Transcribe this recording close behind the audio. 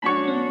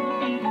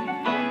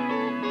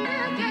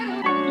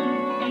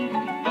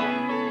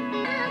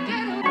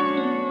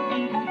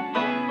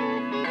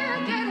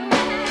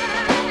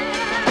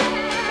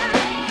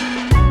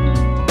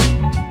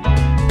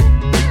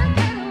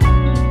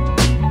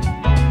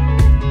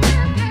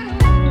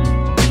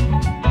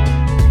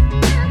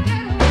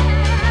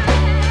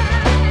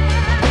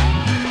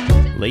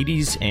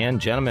Ladies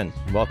and gentlemen,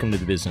 welcome to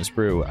the Business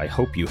Brew. I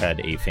hope you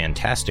had a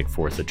fantastic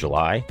 4th of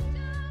July.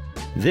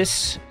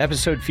 This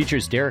episode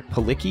features Derek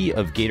Pilecki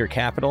of Gator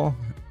Capital.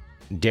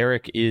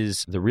 Derek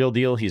is the real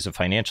deal. He's a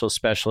financial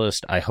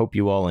specialist. I hope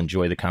you all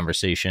enjoy the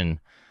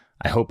conversation.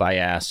 I hope I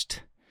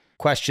asked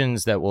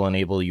questions that will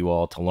enable you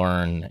all to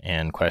learn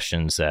and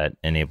questions that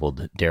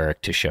enabled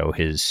Derek to show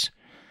his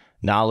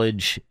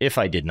knowledge. If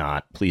I did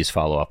not, please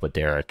follow up with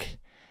Derek,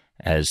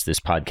 as this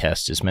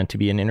podcast is meant to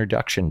be an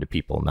introduction to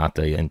people, not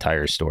the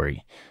entire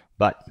story.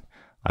 But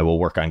I will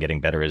work on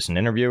getting better as an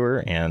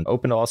interviewer and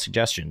open to all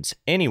suggestions.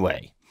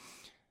 Anyway,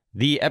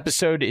 the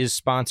episode is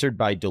sponsored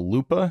by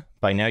Delupa.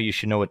 By now, you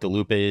should know what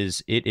Delupa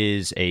is. It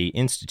is a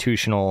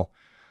institutional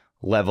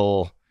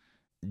level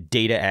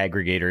data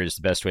aggregator is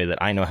the best way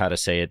that I know how to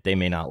say it. They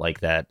may not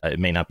like that. It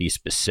may not be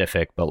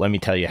specific, but let me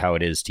tell you how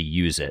it is to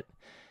use it.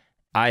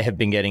 I have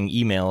been getting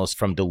emails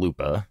from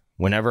Delupa.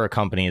 Whenever a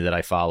company that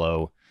I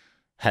follow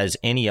has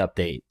any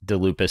update,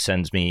 Delupa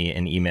sends me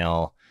an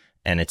email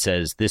and it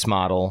says, this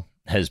model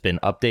has been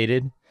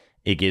updated.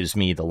 It gives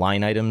me the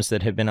line items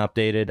that have been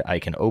updated. I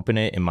can open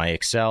it in my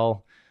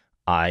Excel.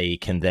 I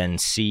can then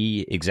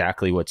see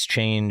exactly what's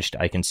changed.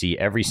 I can see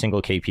every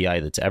single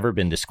KPI that's ever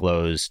been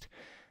disclosed.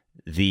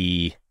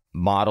 The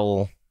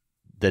model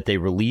that they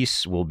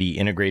release will be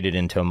integrated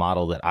into a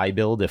model that I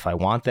build if I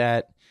want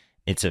that.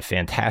 It's a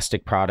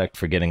fantastic product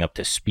for getting up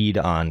to speed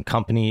on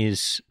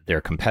companies,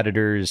 their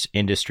competitors,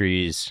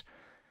 industries.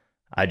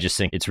 I just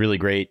think it's really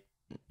great,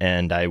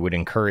 and I would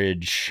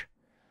encourage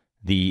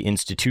the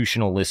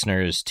institutional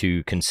listeners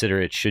to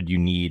consider it should you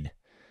need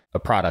a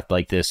product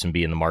like this and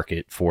be in the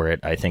market for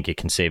it. I think it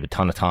can save a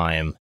ton of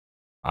time.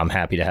 I'm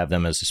happy to have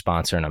them as a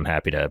sponsor, and I'm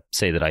happy to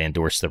say that I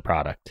endorse their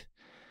product.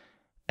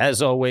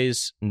 As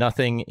always,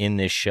 nothing in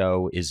this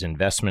show is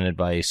investment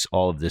advice.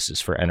 All of this is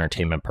for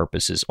entertainment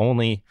purposes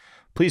only.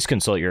 Please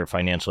consult your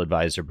financial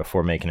advisor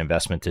before making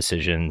investment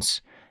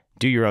decisions.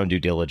 Do your own due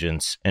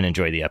diligence and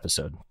enjoy the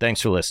episode. Thanks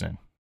for listening.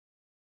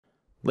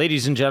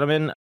 Ladies and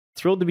gentlemen,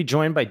 thrilled to be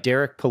joined by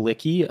Derek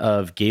Pilecki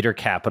of Gator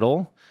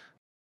Capital.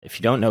 If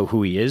you don't know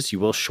who he is, you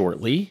will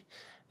shortly.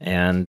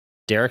 And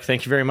Derek,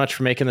 thank you very much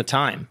for making the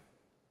time.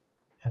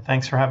 Yeah,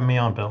 thanks for having me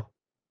on, Bill.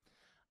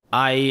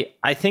 I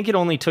think it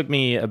only took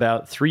me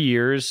about 3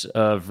 years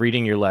of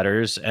reading your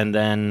letters and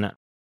then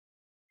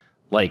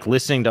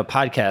listening to a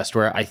podcast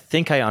where I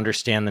think I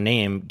understand the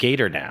name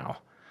Gator now.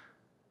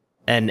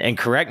 And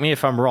correct me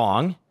if I'm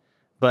wrong,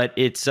 but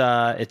it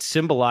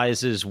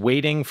symbolizes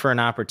waiting for an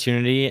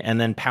opportunity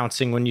and then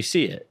pouncing when you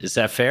see it. Is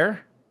that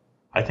fair?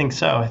 I think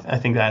so. I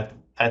think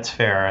that's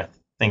fair. I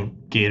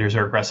think gators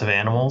are aggressive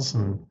animals,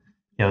 and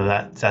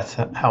that's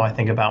how I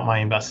think about my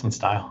investing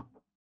style.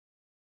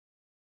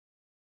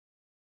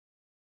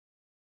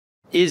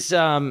 Is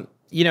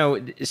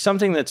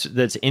something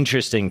that's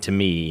interesting to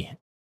me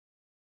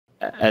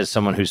as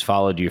someone who's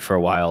followed you for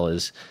a while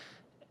is,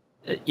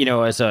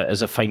 as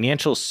a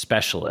financial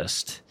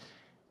specialist,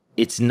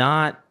 it's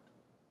not,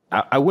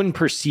 I wouldn't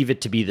perceive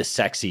it to be the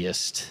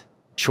sexiest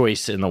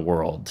choice in the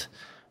world,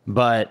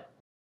 but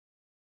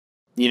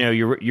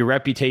your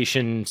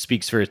reputation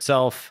speaks for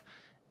itself.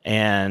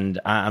 And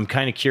I'm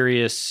kind of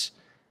curious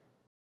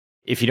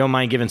if you don't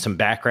mind giving some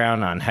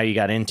background on how you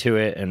got into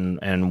it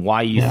and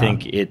why you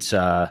think it's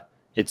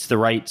the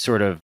right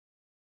sort of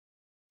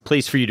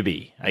place for you to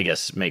be, I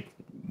guess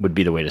would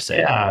be the way to say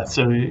it. Yeah.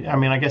 So,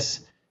 I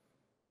guess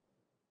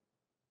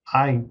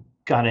I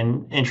got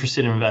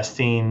interested in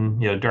investing,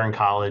 during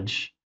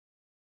college.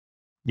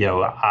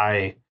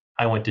 I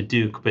went to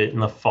Duke, but in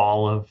the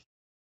fall of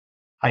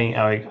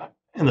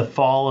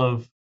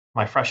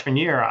my freshman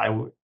year,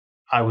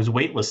 I was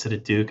waitlisted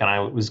at Duke and I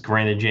was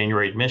granted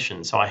January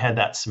admission. So I had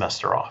that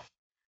semester off.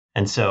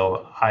 And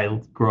so I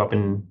grew up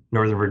in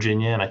Northern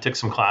Virginia and I took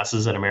some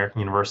classes at American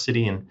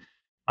University, and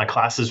my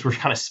classes were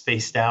kind of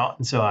spaced out.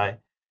 And so I,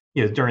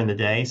 during the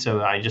day,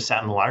 so I just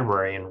sat in the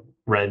library and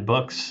read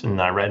books,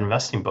 and I read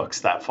investing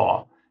books that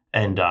fall.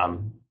 And,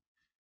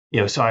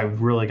 so I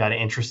really got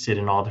interested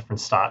in all different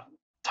stock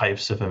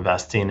types of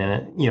investing,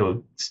 and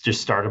it,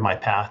 just started my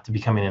path to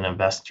becoming an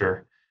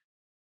investor.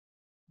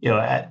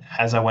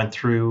 As I went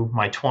through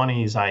my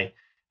 20s, I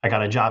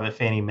got a job at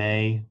Fannie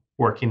Mae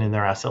working in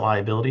their asset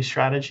liability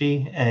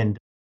strategy. And,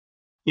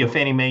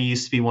 Fannie Mae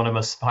used to be one of the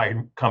most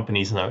admired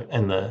companies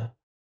in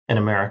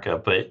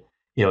America, but,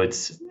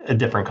 it's a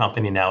different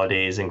company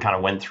nowadays and kind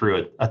of went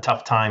through a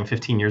tough time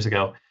 15 years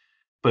ago.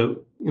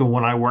 But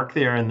when I worked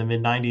there in the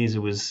mid 90s, it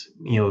was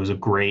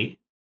an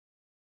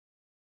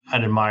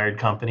admired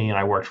company, and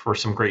I worked for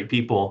some great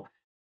people,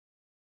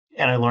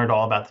 and I learned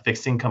all about the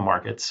fixed income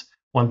markets.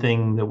 One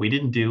thing that we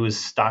didn't do is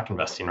stock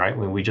investing, right?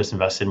 We just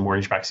invested in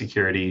mortgage-backed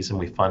securities, and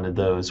we funded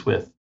those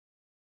with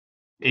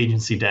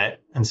agency debt.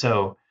 And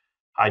so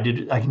I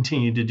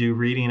continued to do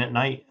reading at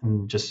night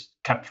and just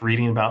kept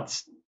reading about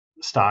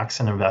stocks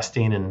and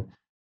investing, and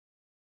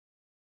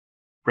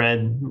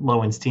read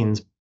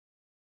Lowenstein's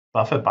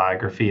Buffett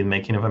biography, The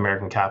Making of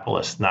American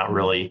Capitalists. And that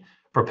really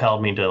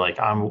propelled me to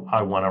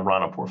I want to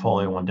run a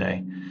portfolio one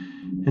day.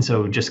 And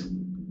so just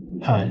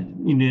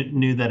you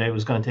knew that it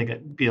was going to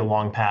be a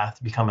long path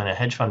to becoming a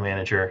hedge fund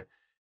manager.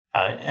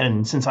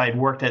 And since I had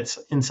worked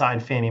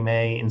inside Fannie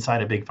Mae,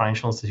 inside a big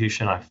financial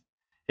institution,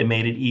 it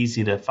made it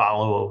easy to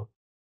follow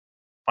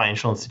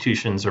financial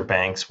institutions or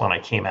banks when I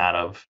came out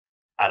of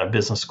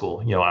business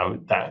school.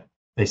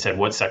 They said,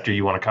 "What sector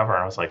you want to cover?"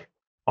 And I was like,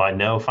 "Well, I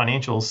know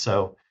financials,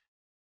 so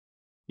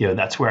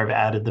that's where I've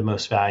added the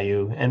most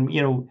value." And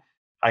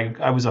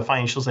I was a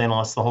financials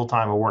analyst the whole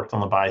time. I worked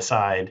on the buy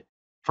side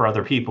for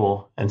other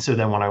people, and so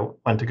then when I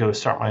went to go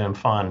start my own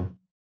fund,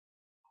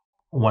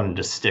 I wanted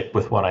to stick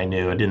with what I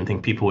knew. I didn't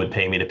think people would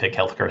pay me to pick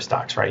healthcare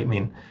stocks, right? I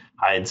mean,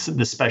 I had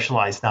the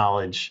specialized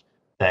knowledge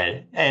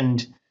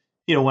and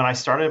when I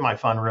started my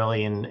fund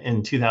really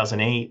in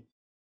 2008,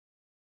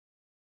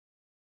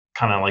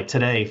 kind of like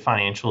today,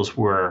 financials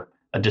were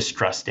a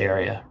distressed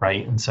area,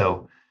 right? And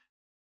so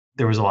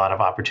there was a lot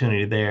of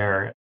opportunity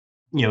there.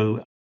 You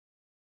know,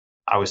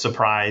 I was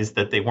surprised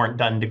that they weren't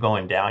done to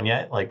going down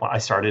yet. Like when I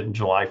started in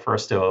July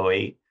 1st,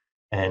 2008,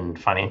 and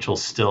financials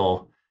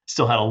still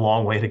had a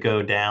long way to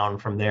go down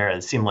from there.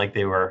 It seemed like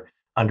they were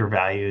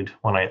undervalued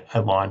when I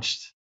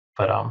launched.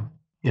 But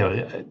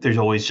there's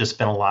always just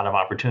been a lot of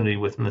opportunity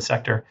within the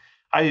sector.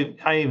 I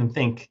even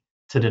think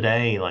to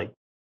today, like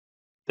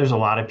there's a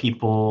lot of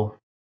people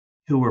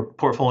who were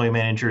portfolio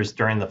managers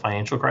during the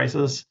financial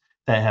crisis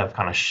that have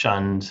kind of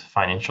shunned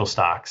financial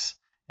stocks.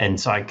 And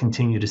so I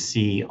continue to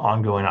see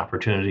ongoing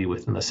opportunity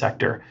within the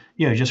sector,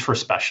 just for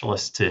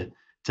specialists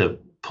to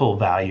pull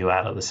value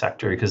out of the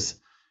sector because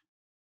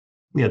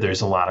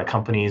there's a lot of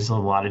companies, a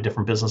lot of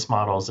different business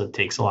models. It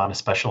takes a lot of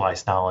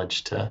specialized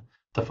knowledge to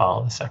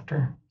follow the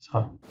sector.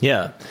 So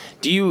yeah,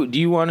 do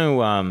you want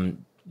to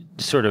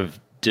sort of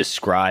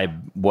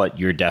describe what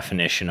your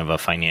definition of a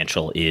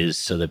financial is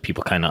so that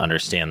people kind of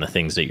understand the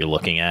things that you're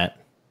looking at?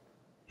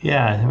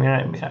 Yeah,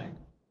 I mean,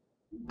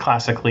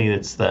 classically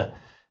it's the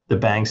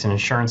banks and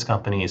insurance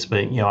companies,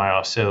 but I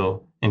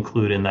also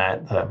include in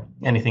that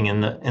anything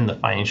in the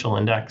financial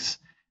index,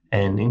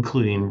 and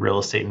including real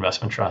estate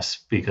investment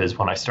trusts, because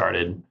when I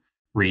started,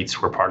 REITs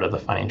were part of the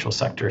financial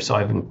sector. So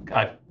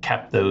I've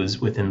kept those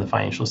within the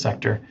financial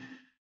sector.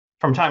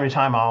 From time to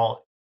time,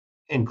 I'll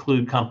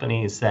include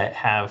companies that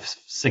have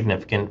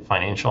significant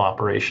financial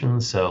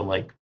operations. So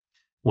like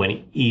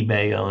when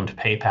eBay owned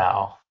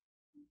PayPal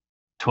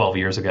 12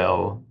 years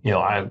ago,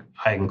 I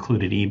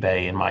included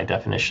eBay in my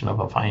definition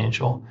of a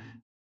financial.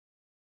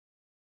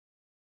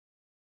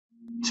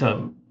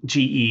 So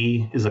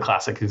GE is a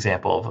classic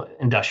example of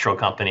industrial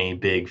company,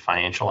 big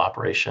financial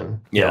operation.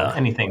 Yeah.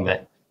 Anything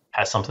that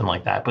has something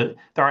like that. But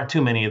there aren't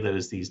too many of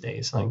those these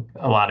days. Like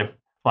a lot of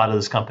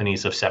those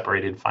companies have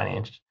separated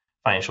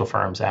financial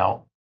firms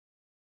out.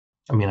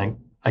 I mean,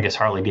 I guess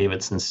Harley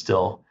Davidson's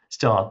still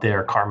out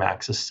there.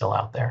 CarMax is still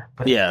out there.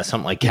 But yeah,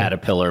 something like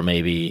Caterpillar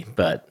maybe,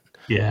 but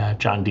yeah,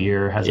 John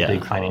Deere has a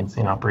big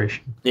financing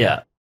operation.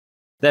 Yeah.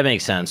 That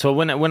makes sense. So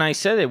when I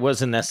said it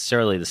wasn't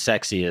necessarily the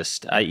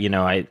sexiest,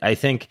 I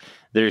think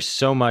there's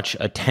so much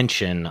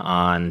attention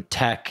on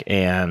tech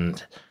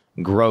and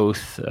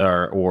growth,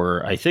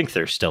 or I think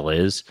there still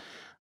is.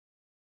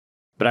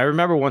 But I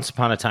remember once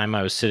upon a time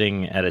I was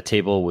sitting at a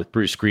table with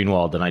Bruce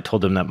Greenwald, and I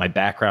told him that my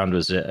background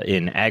was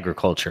in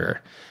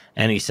agriculture,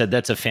 and he said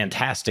that's a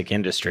fantastic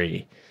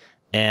industry,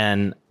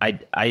 and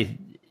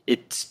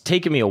it's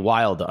taken me a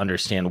while to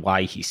understand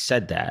why he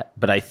said that,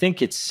 but I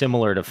think it's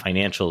similar to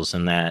financials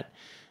in that.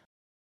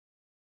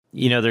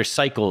 There's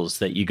cycles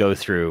that you go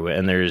through,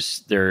 and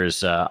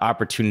there's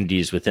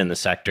opportunities within the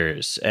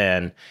sectors.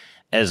 And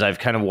as I've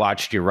kind of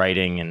watched your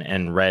writing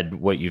and read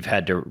what you've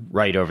had to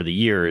write over the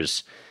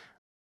years,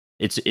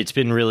 it's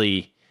been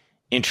really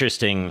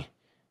interesting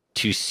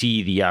to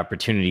see the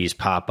opportunities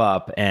pop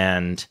up.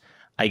 And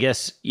I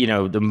guess,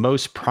 the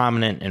most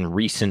prominent and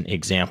recent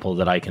example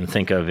that I can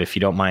think of, if you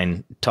don't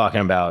mind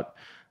talking about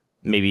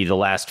maybe the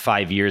last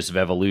 5 years of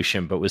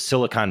evolution, but with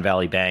Silicon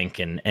Valley Bank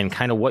and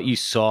kind of what you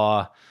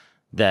saw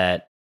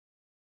that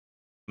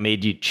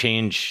made you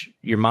change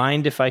your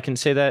mind, if I can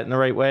say that in the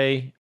right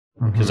way,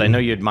 because I know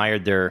you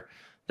admired their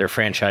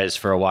franchise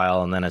for a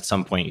while, and then at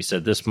some point you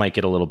said this might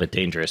get a little bit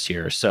dangerous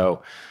here.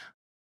 So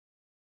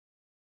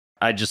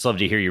I'd just love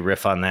to hear you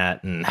riff on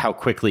that and how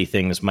quickly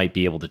things might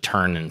be able to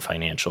turn in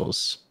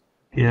financials.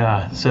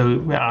 Yeah,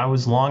 so I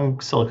was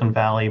long Silicon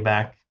Valley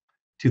back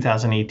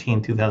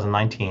 2018,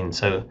 2019.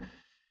 So I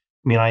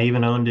mean, I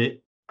even owned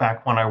it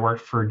back when I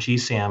worked for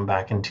GSAM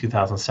back in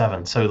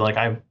 2007. So like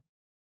I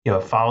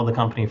followed the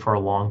company for a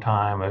long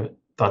time. I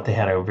thought they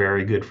had a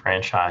very good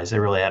franchise. They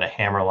really had a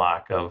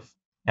hammerlock of,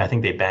 I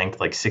think they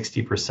banked like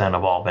 60%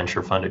 of all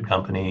venture funded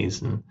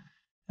companies and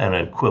an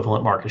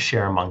equivalent market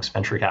share amongst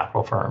venture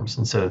capital firms.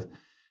 And so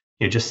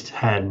you just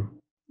had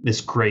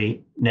this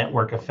great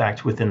network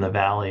effect within the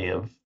valley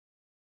of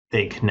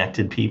they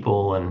connected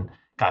people and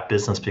got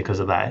business because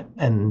of that.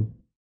 And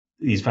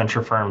these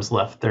venture firms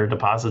left their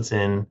deposits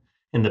in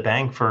the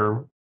bank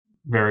for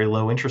very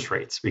low interest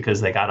rates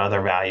because they got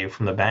other value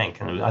from the bank.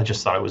 And I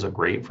just thought it was a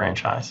great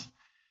franchise.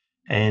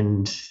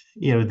 And,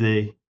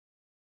 they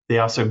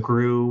also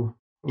grew,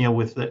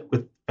 with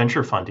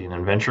venture funding,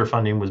 and venture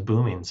funding was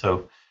booming.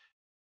 So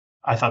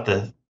I thought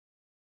in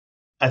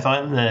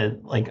the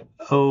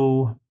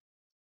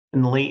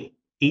in the late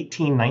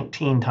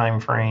 18-19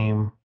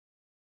 timeframe,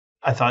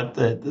 I thought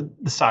that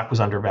the stock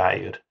was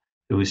undervalued.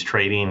 It was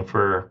trading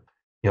for,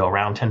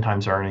 around 10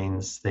 times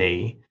earnings.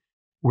 They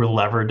were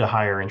levered to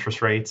higher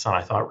interest rates, and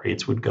I thought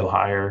rates would go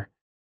higher.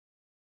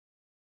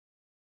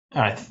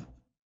 I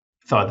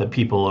thought that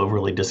people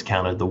overly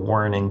discounted the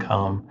warrant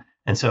income.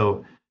 And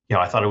so,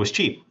 I thought it was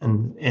cheap,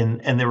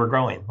 and they were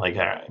growing. Like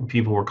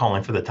people were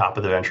calling for the top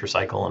of the venture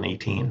cycle in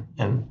 18.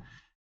 And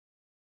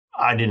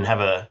I didn't have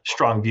a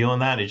strong view on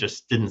that. It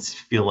just didn't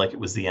feel like it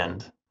was the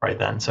end right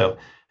then. So,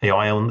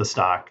 I owned the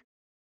stock,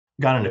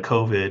 got into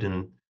COVID,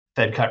 and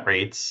Fed cut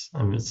rates,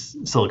 and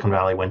Silicon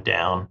Valley went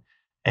down,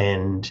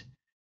 and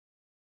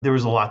there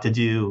was a lot to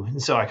do.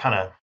 And so I kind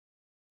of,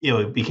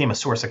 it became a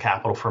source of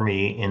capital for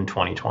me in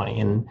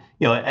 2020. And,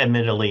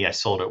 admittedly, I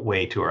sold it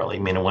way too early. I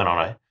mean, it went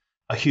on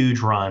a huge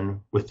run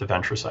with the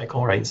venture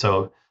cycle, right?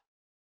 So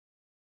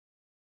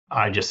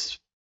I just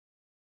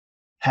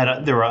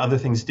there were other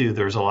things to do.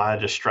 There was a lot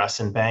of distress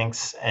in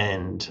banks,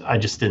 and I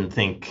just didn't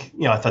think,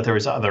 I thought there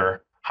was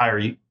other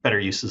better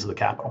uses of the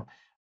capital.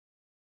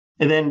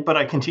 And then, but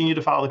I continued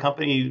to follow the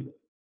company,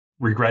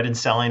 regretted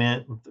selling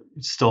it,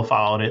 still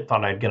followed it,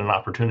 thought I'd get an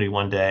opportunity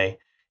one day.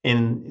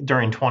 And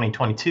during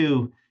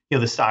 2022,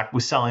 the stock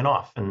was selling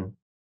off, and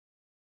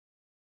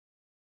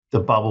the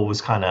bubble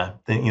was kind of,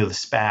 the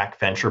SPAC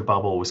venture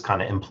bubble was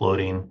kind of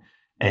imploding.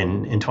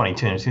 And in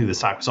 2022, the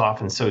stock was off.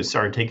 And so I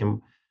started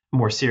taking a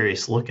more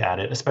serious look at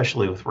it,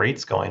 especially with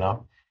rates going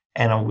up.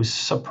 And I was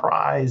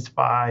surprised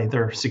by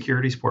their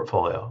securities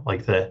portfolio.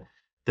 Like they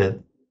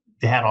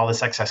had all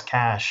this excess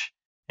cash,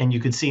 and you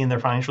could see in their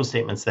financial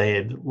statements, they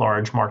had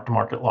large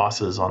mark-to-market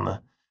losses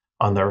on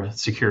their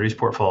securities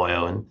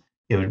portfolio. And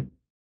it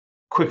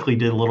quickly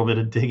did a little bit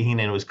of digging,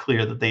 and it was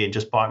clear that they had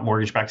just bought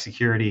mortgage-backed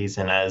securities.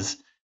 And as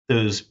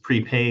those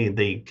prepaid,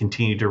 they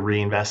continued to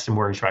reinvest in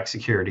mortgage-backed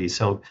securities.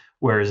 So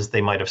whereas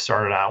they might have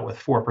started out with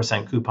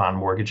 4% coupon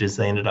mortgages,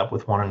 they ended up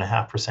with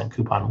 1.5%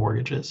 coupon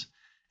mortgages.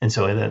 And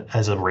so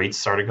as the rates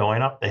started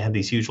going up, they had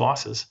these huge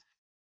losses.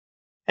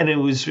 And it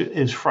was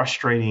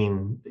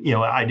frustrating.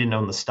 I didn't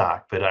own the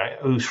stock, but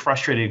it was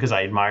frustrating because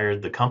I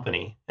admired the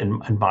company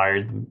and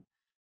admired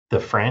the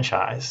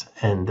franchise,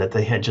 and that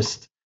they had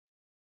just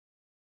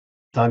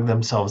dug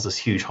themselves this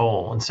huge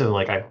hole. And so,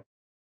 like,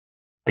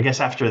 I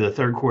guess after the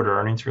third quarter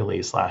earnings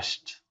release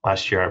last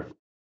year,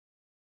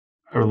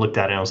 I looked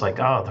at it and I was like,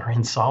 oh, they're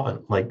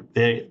insolvent. Like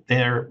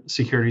their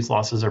securities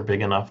losses are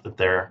big enough that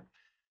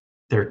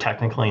they're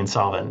technically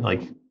insolvent.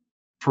 Like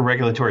for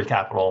regulatory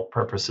capital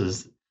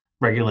purposes,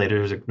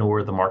 regulators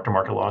ignore the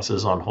mark-to-market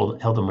losses on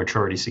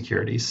held-to-maturity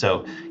securities.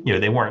 So,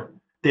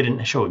 they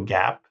didn't show a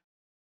GAAP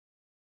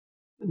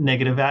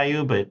negative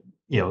value, but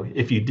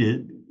if you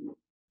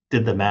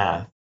did the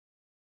math,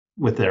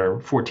 with their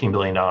 $14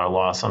 billion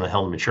loss on the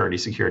held-to-maturity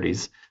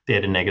securities, they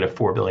had a negative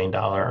 $4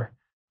 billion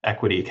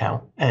equity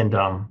account. And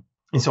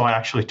so I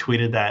actually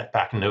tweeted that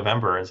back in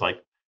November. It's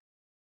like,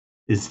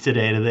 is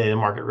today the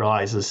market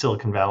realizes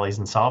Silicon Valley's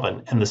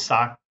insolvent, and the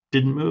stock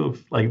didn't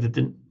move. Like it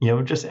didn't,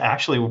 just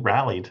actually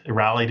rallied. It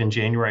rallied in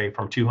January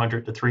from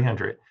 200 to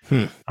 300.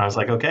 I was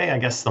like, okay, I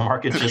guess the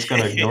market's just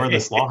going to ignore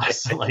this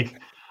loss.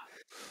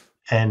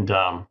 And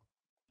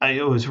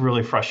I was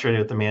really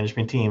frustrated with the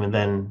management team. And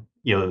then,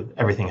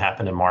 everything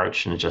happened in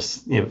March, and it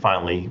just,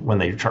 finally, when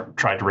they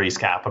tried to raise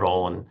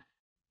capital, and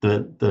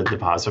the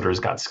depositors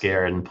got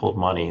scared and pulled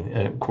money,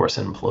 and of course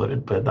it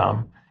imploded. But,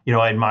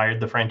 I admired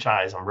the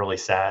franchise. I'm really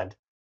sad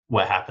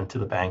what happened to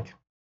the bank.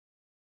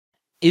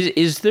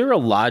 Is there a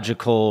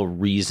logical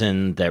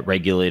reason that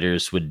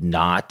regulators would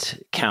not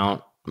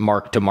count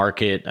mark to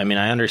market? I mean,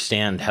 I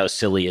understand how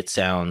silly it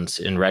sounds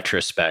in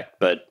retrospect,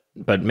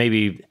 but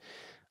maybe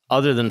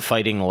other than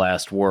fighting the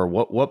last war,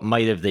 what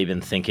might have they been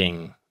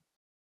thinking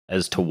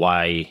as to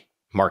why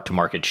mark to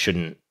market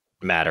shouldn't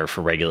matter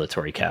for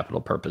regulatory capital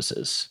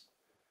purposes?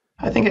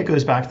 I think it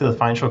goes back to the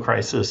financial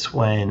crisis,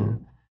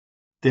 when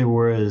there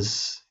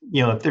was,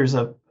 if there's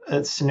a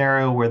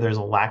scenario where there's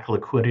a lack of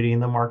liquidity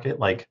in the market,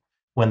 like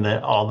when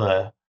all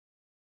the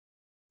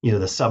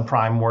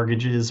subprime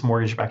mortgages,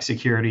 mortgage-backed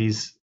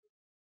securities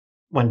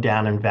went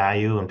down in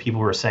value, and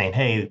people were saying,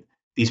 hey,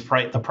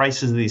 the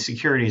prices of these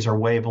securities are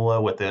way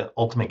below what the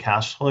ultimate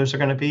cash flows are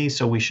going to be,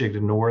 so we should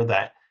ignore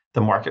the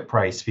market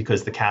price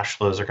because the cash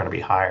flows are going to be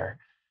higher.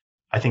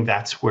 I think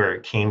that's where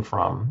it came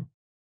from.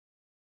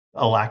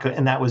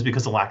 And that was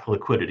because of lack of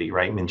liquidity,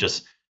 right? I mean,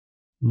 just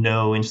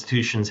no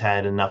institutions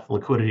had enough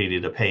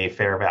liquidity to pay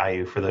fair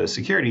value for those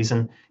securities.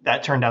 And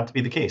that turned out to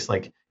be the case.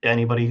 Like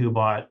anybody who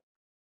bought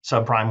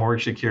subprime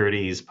mortgage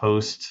securities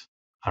post,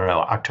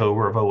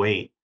 October of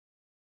 2008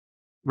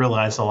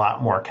 realized a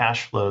lot more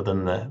cash flow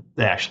than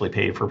they actually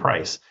paid for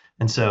price.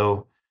 And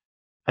so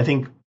I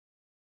think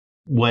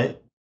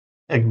what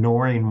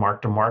ignoring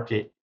mark to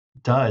market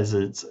does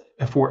is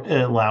it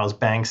allows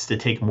banks to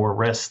take more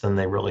risks than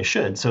they really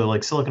should. So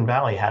like Silicon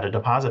Valley had a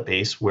deposit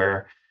base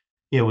where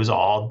it was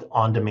all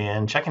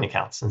on-demand checking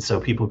accounts. And so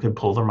people could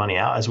pull their money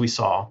out. As we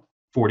saw,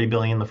 40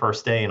 billion the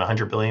first day and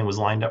 100 billion was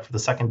lined up for the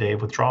second day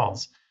of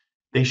withdrawals.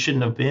 they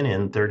shouldn't have been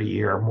in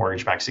 30-year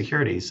mortgage-backed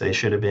securities. They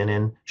should have been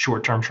in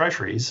short-term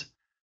treasuries.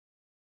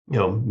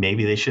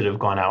 Maybe they should have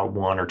gone out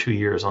 1 or 2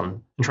 years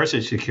on in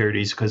treasury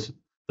securities because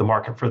the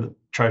market for the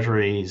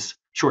treasuries,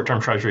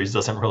 short-term treasuries,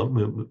 doesn't really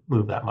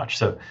move that much.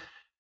 So,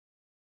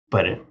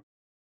 but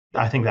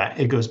I think that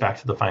it goes back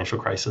to the financial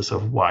crisis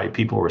of why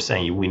people were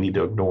saying we need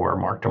to ignore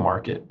mark to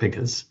market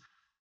because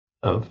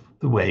of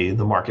the way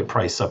the market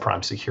priced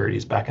subprime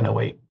securities back in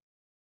 '08.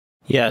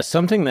 Yeah,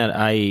 something that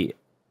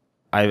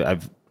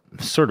I've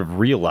sort of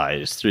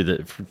realized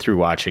through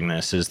watching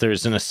this is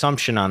there's an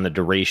assumption on the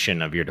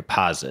duration of your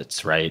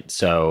deposits, right?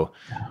 So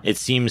it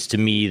seems to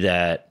me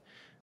that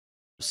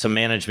some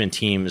management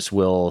teams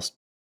will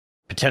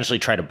potentially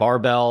try to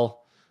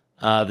barbell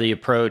the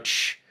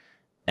approach,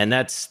 and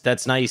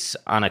that's nice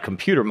on a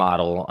computer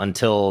model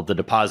until the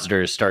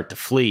depositors start to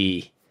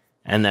flee,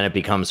 and then it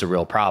becomes a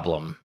real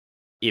problem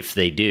if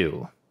they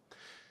do.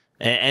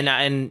 And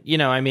I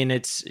mean,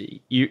 it's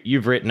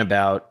you've written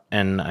about,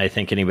 and I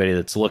think anybody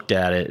that's looked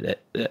at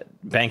it,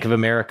 Bank of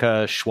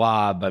America,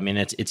 Schwab. I mean,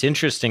 it's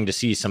interesting to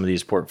see some of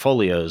these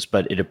portfolios,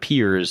 but it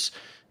appears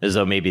as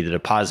though maybe the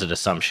deposit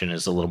assumption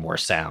is a little more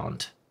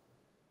sound.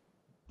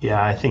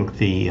 Yeah, I think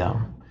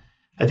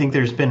I think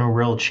there's been a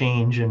real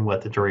change in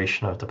what the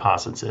duration of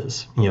deposits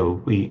is.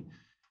 We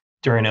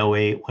during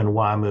 '08 when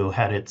WAMU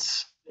had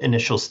its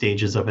initial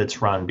stages of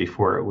its run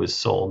before it was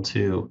sold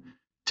to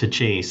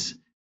Chase.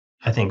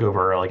 I think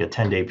over like a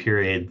 10-day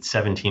period,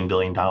 $17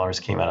 billion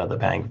came out of the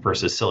bank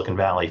versus Silicon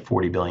Valley,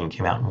 $40 billion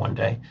came out in one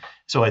day.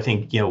 So I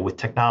think, with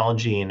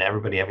technology and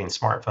everybody having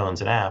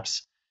smartphones and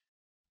apps,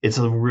 it's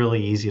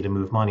really easy to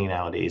move money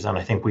nowadays. And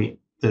I think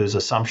those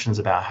assumptions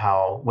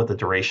about what the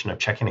duration of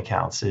checking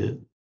accounts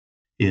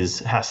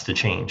has to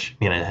change.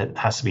 It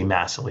has to be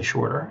massively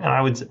shorter. And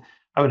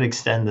I would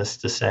extend this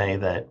to say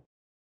that,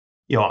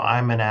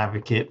 I'm an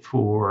advocate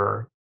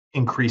for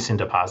increasing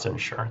deposit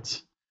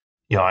insurance.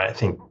 I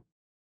think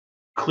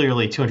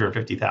clearly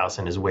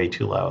 250,000 is way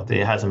too low.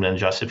 It hasn't been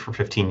adjusted for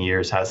 15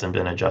 years, hasn't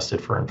been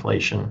adjusted for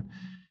inflation.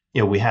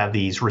 We have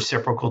these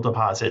reciprocal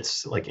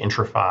deposits like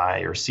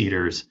IntraFi or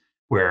Cedars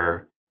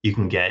where you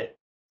can get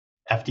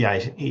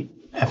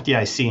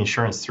FDIC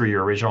insurance through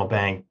your original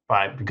bank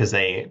because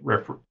they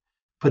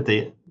put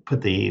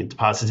the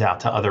deposits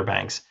out to other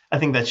banks. I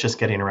think that's just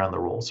getting around the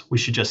rules. We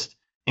should just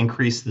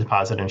increase the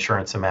deposit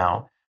insurance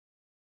amount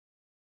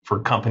for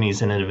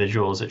companies and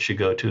individuals. It should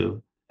go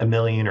to $1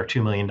 million or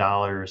 $2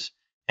 million.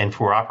 And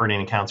for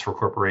operating accounts for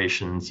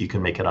corporations, you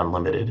can make it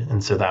unlimited.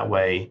 And so that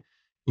way,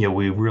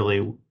 we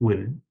really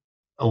would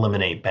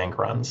eliminate bank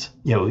runs.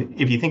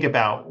 If you think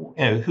about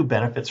who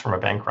benefits from a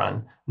bank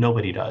run,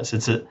 nobody does.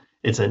 It's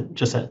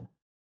just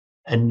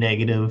a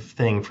negative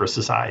thing for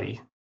society.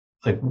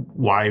 Like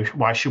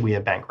why should we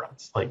have bank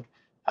runs?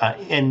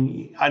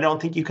 And I don't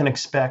think you can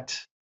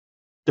expect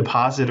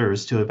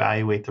depositors to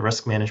evaluate the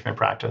risk management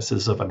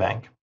practices of a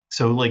bank.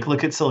 So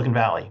look at Silicon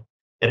Valley.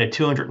 It had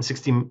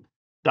 $260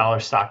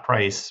 stock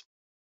price,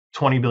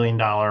 $20 billion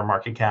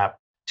market cap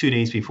 2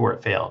 days before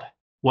it failed.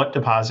 What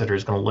depositor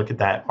is going to look at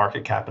that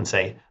market cap and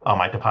say, oh,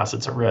 my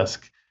deposit's at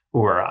risk,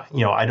 or,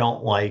 I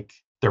don't like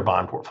their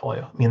bond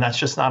portfolio? I mean, that's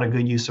just not a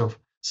good use of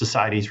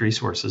society's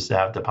resources to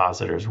have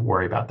depositors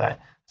worry about that.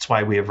 That's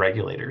why we have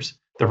regulators.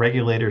 The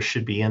regulators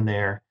should be in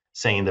there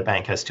saying the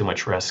bank has too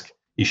much risk.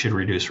 You should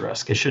reduce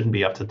risk. It shouldn't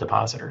be up to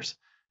depositors.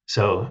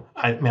 So,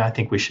 I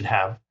think we should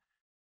have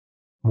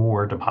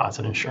more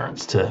deposit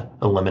insurance to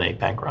eliminate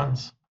bank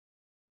runs.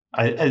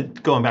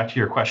 Going back to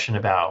your question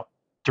about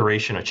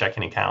duration of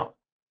checking account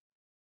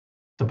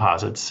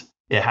deposits,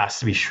 it has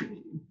to be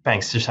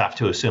banks just have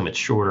to assume it's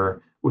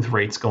shorter. With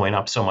rates going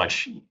up so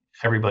much,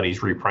 everybody's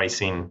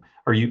repricing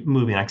or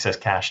moving excess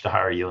cash to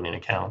higher yielding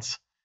accounts.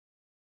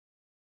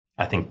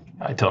 I think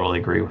I totally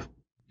agree with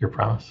your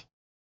premise.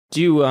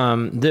 Do you,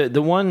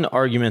 the one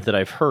argument that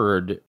I've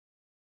heard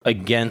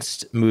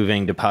against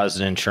moving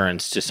deposit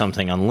insurance to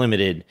something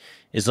unlimited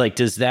is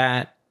does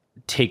that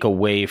take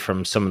away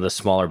from some of the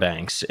smaller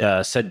banks?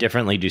 Said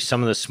differently, do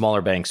some of the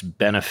smaller banks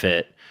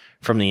benefit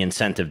from the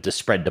incentive to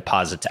spread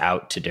deposits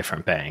out to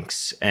different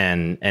banks?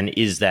 And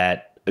is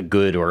that a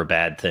good or a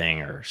bad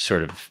thing, or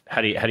sort of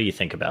how do you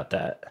think about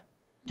that?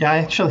 Yeah, I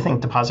actually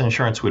think deposit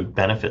insurance would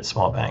benefit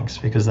small banks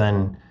because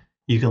then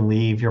you can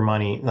leave your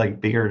money,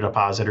 bigger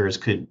depositors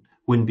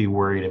wouldn't be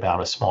worried about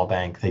a small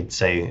bank. They'd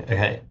say,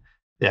 okay,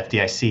 the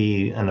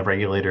FDIC and the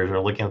regulators are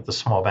looking at the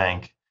small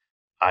bank.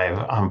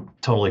 I'm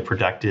totally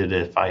protected.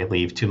 If I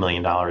leave $2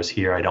 million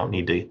here, I don't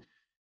need to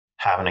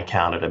have an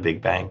account at a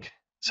big bank.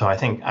 So I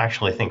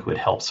actually think it would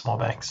help small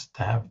banks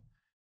to have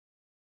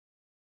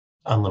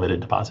unlimited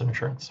deposit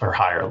insurance or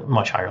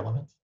much higher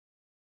limits.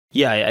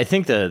 Yeah, I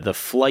think the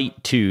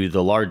flight to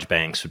the large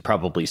banks would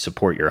probably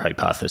support your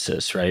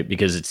hypothesis, right?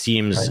 Because it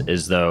seems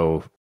as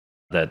though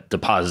that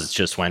deposits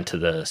just went to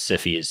the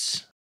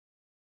SIFIs.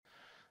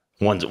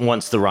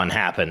 Once the run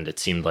happened, it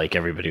seemed like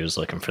everybody was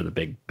looking for the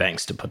big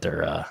banks to put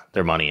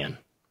their money in.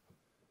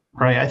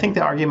 Right. I think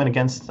the argument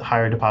against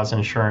higher deposit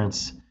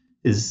insurance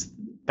is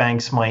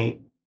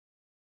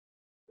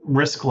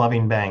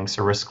risk-loving banks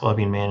or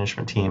risk-loving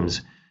management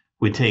teams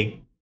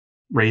would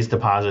raise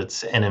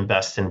deposits and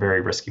invest in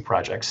very risky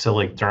projects. So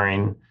like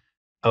during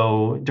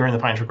the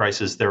financial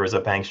crisis, there was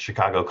a bank in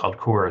Chicago called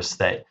Chorus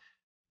that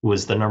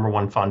was the number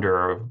one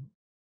funder of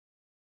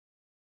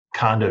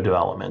condo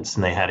developments,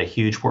 and they had a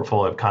huge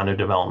portfolio of condo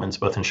developments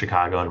both in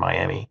Chicago and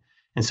Miami.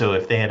 And so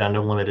if they had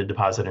unlimited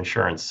deposit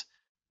insurance,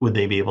 would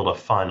they be able to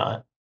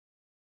fund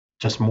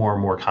just more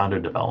and more condo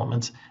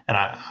developments? And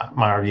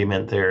my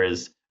argument there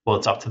is, well,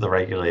 it's up to the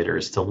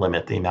regulators to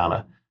limit the amount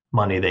of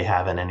money they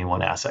have in any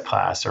one asset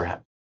class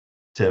or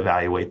to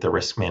evaluate the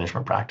risk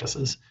management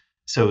practices.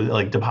 So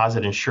like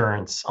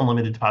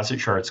unlimited deposit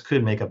insurance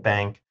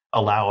could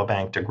allow a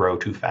bank to grow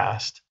too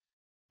fast.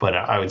 But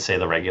I would say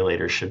the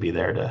regulators should be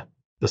there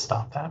to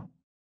stop that.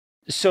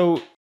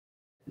 So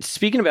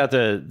speaking about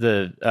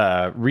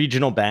the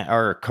regional bank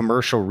or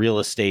commercial real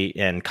estate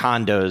and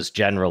condos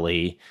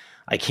generally,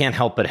 I can't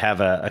help but have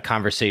a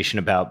conversation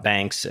about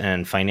banks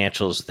and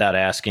financials without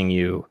asking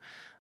you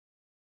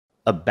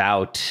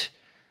about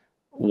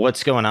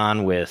what's going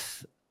on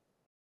with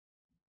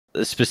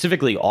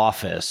specifically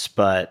office,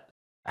 but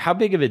how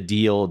big of a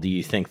deal do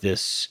you think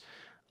this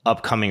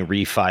upcoming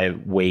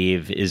refi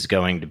wave is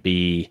going to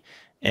be?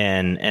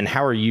 And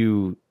how are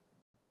you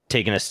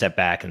taking a step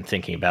back and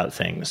thinking about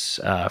things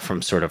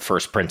from sort of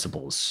first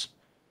principles?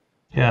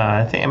 Yeah,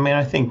 I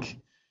think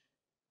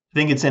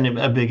it's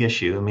a big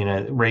issue. I mean,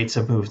 rates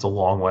have moved a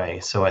long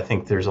way, so I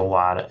think there's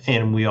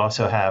and we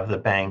also have the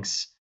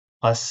banks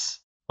less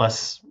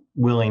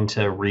willing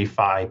to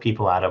refi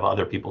people out of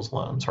other people's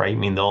loans, right? I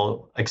mean,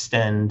 they'll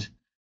extend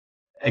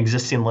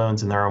existing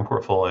loans in their own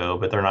portfolio,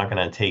 but they're not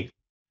going to take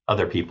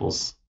other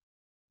people's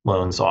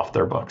loans off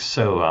their books.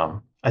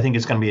 So I think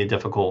it's going to be a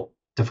difficult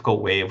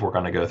wave we're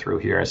going to go through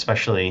here,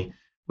 especially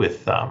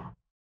with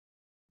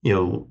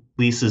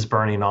leases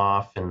burning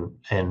off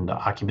and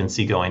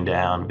occupancy going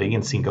down,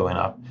 vacancy going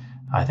up.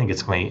 I think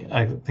it's going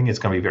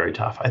to be very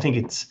tough. I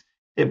think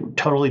it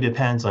totally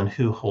depends on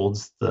who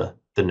holds the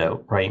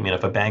note, right? I mean,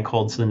 if a bank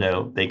holds the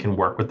note, they can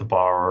work with the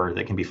borrower,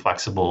 they can be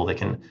flexible, they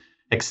can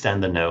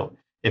extend the note.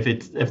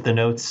 If the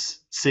note's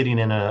sitting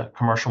in a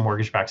commercial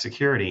mortgage-backed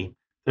security,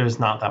 there's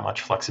not that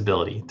much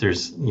flexibility.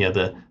 There's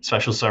the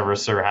special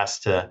servicer has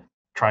to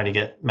try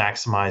to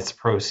maximize the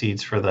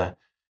proceeds for the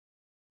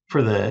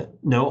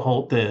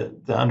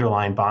the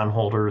underlying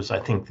bondholders. I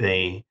think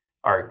they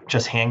are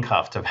just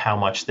handcuffed of how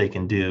much they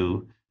can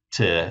do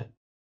to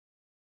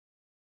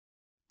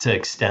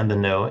extend the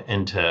note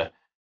and to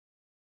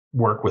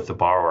work with the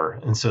borrower.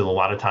 And so a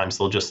lot of times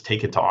they'll just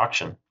take it to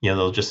auction.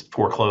 They'll just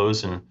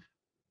foreclose and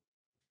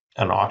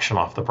auction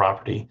off the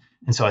property.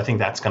 And so I think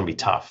that's going to be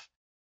tough.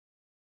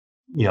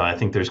 I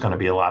think there's going to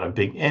be a lot of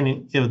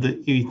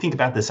you think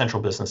about the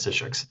central business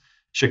districts,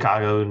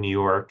 Chicago, New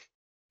York,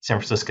 San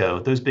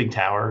Francisco, those big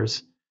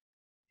towers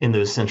in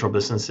those central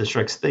business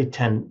districts,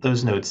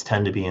 those notes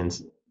tend to be in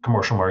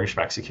commercial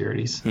mortgage-backed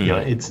securities.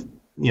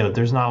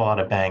 There's not a lot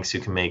of banks who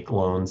can make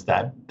loans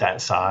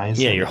that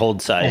size. Yeah, your hold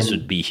size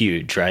would be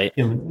huge, right?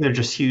 They're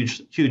just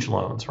huge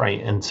loans,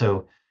 right? And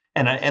so,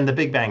 and the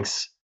big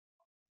banks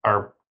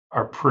are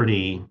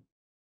pretty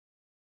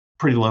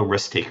low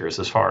risk takers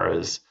as far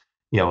as,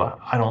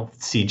 I don't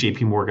see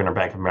JP Morgan or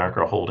Bank of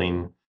America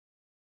holding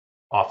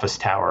office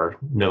tower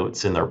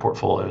notes in their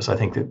portfolios. I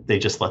think that they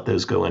just let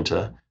those go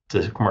into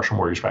commercial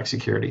mortgage-backed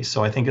securities.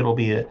 So I think it'll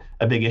be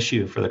a big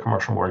issue for the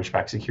commercial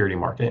mortgage-backed security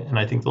market. And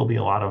I think there'll be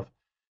a lot of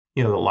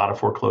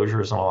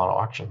foreclosures and a lot of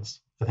auctions.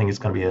 I think it's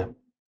going to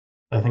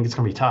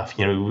be tough.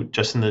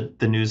 Just in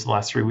the news the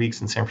last 3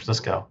 weeks in San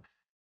Francisco,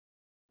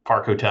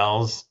 Park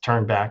Hotels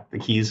turned back the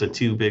keys of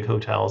 2 big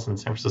hotels in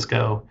San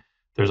Francisco.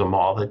 There's a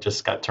mall that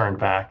just got turned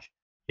back.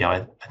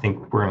 I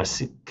think we're going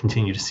to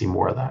continue to see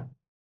more of that.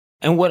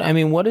 And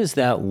what does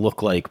that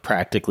look like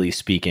practically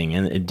speaking?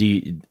 And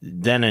the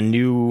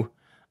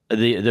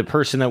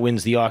person that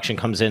wins the auction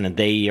comes in and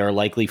they are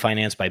likely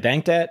financed by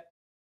bank debt?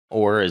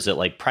 Or is it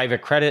like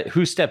private credit?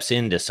 Who steps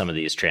into some of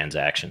these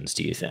transactions,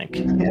 do you think?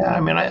 Yeah, I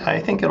mean,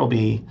 I think it'll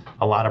be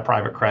a lot of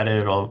private credit.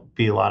 It'll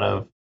be a lot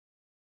of,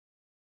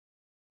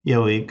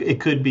 it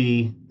could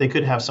be, they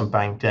could have some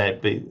bank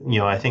debt, but,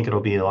 I think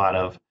it'll be a lot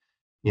of,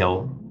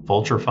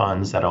 vulture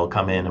funds that'll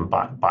come in and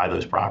buy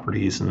those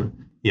properties.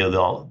 And,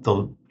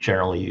 they'll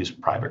generally use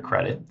private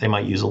credit. They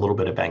might use a little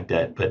bit of bank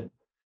debt, but,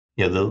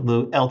 the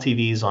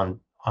LTVs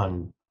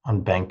on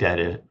bank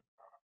debt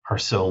are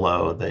so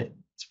low that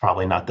it's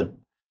probably not the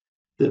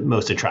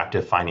most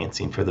attractive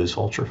financing for those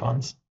vulture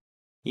funds.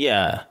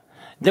 Yeah.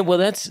 Well,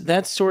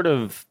 that's sort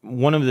of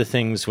one of the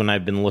things when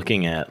I've been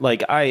looking at,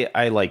 like,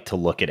 I like to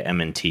look at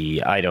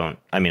M&T. I don't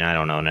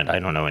own it. I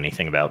don't know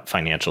anything about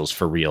financials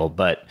for real,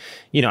 but,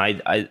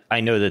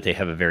 I know that they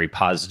have a very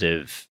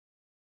positive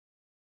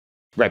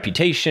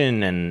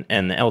reputation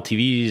and the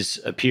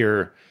LTVs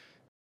appear,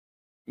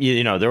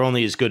 they're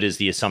only as good as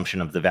the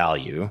assumption of the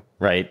value,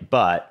 right?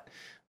 But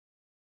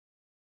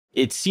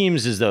it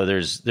seems as though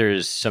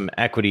there's some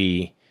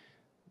equity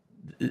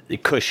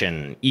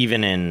cushion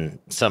even in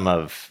some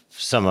of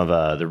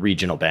the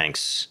regional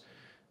banks'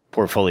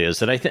 portfolios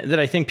that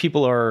I think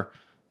people are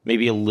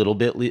maybe a little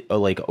bit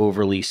like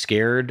overly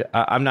scared.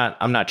 I'm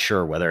not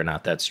sure whether or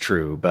not that's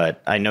true,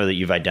 but I know that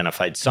you've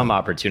identified some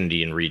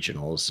opportunity in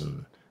regionals,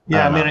 and I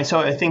Yeah, I don't mean, know. so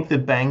I think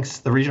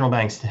the regional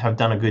banks have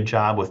done a good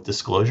job with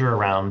disclosure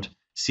around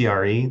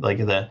CRE. Like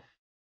the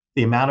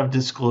amount of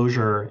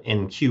disclosure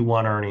in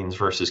Q1 earnings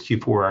versus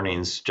Q4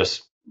 earnings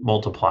just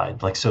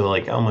multiplied. Like so,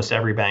 like almost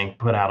every bank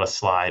put out a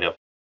slide of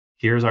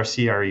here's our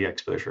CRE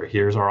exposure,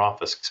 here's our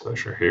office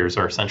exposure, here's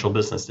our central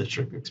business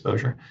district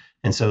exposure,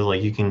 and so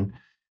like you can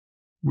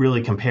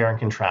really compare and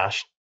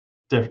contrast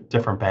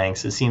different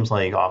banks. It seems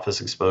like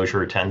office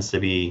exposure tends to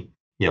be,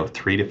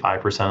 3 to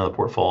 5% of the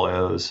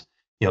portfolios.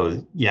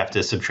 You have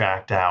to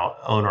subtract out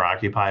owner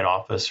occupied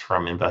office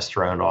from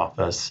investor owned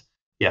office.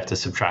 You have to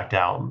subtract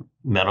out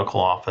medical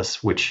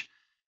office, which,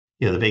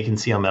 the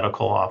vacancy on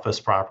medical office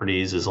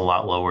properties is a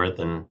lot lower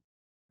than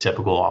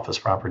typical office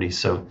properties.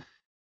 So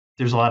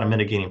there's a lot of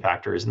mitigating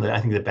factors. And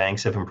I think the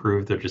banks have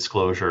improved their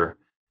disclosure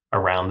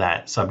around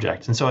that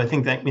subject. And so I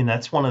think that, I mean,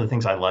 that's one of the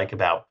things I like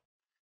about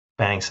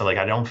banks. So like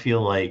I don't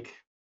feel like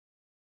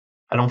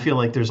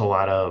there's a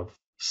lot of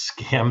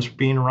scams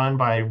being run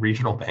by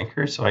regional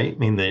bankers. So I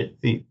mean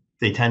they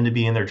tend to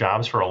be in their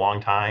jobs for a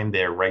long time.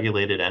 They're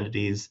regulated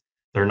entities.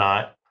 They're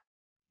not,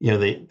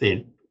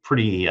 they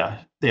pretty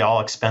they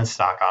all expense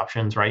stock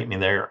options, right? I mean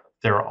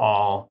they're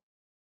all,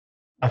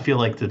 I feel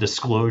like the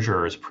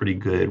disclosure is pretty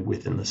good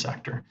within the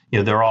sector.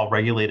 They're all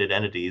regulated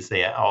entities.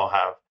 They all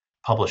have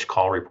published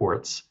call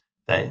reports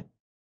that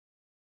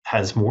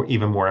has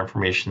even more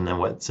information than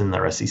what's in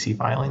their SEC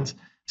filings.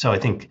 So I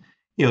think,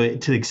 to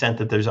the extent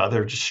that there's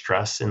other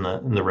distress in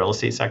the real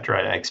estate sector,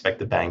 I expect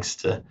the banks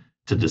to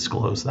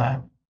disclose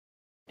that.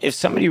 If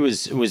somebody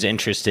was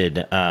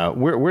interested,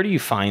 where do you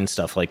find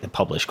stuff like the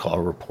published call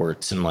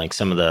reports and like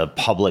some of the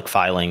public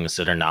filings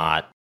that are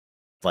not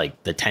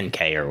like the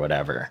 10K or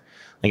whatever?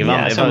 Like if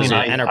I was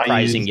an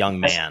enterprising young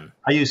man,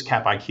 I use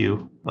Cap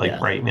IQ, like, yeah.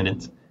 right. I mean,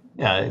 it's,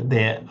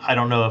 I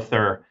don't know if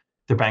their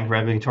bank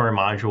regulatory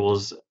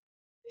modules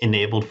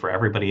enabled for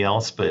everybody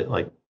else, but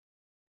like,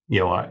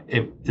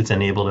 it's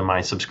enabled in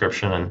my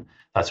subscription, and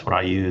that's what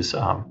I use.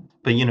 But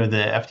the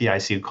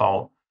FDIC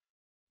call,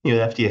 the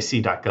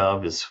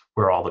FDIC.gov is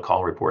where all the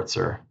call reports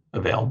are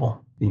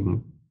available.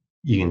 You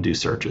can do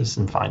searches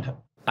and find it.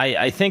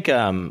 I think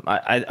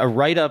a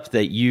write up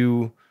that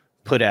you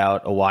put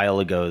out a while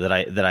ago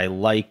that I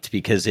liked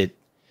because it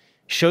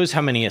shows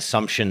how many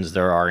assumptions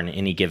there are in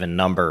any given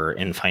number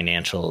in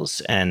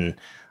financials. And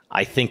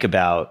I think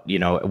about,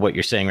 what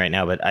you're saying right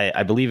now, but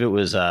I believe it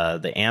was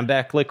the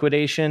Ambec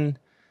liquidation.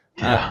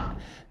 Yeah.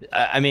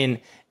 I mean,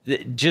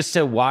 just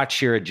to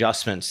watch your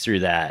adjustments through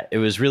that, it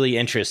was really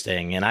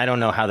interesting. And I don't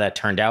know how that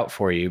turned out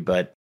for you,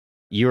 but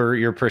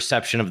your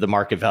perception of the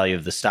market value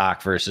of the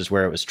stock versus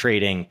where it was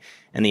trading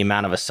and the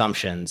amount of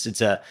assumptions.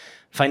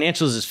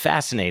 Financials is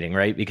fascinating,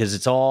 right? Because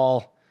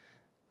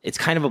it's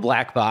kind of a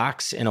black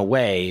box in a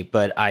way,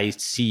 but I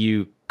see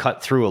you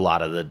cut through a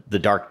lot of the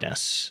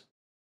darkness.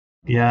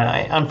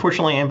 Yeah,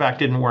 unfortunately, Ambac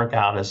didn't work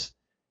out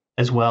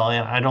as well,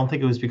 and I don't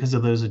think it was because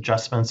of those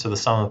adjustments or the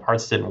sum of the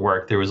parts didn't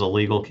work. There was a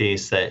legal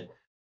case that,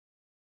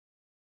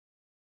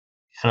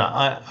 and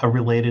a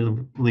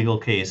related legal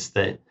case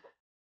that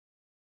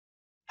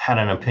had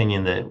an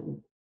opinion that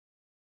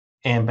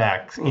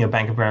Ambac,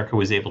 Bank of America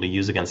was able to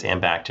use against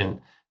Ambac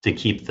to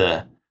keep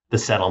the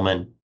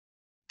settlement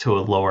to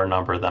a lower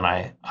number than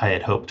I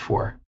had hoped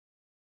for.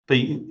 But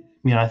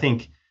I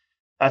think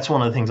that's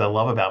one of the things I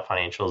love about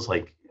financials.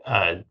 Like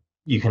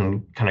you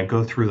can kind of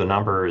go through the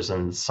numbers,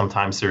 and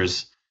sometimes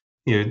there's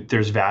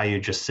value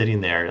just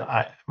sitting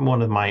there.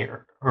 One of my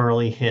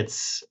early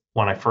hits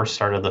when I first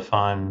started the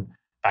fund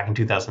back in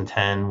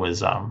 2010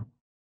 was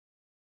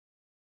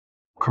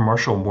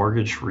commercial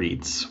mortgage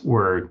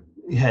REITs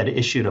had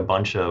issued a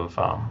bunch of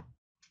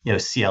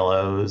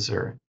CLOs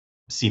or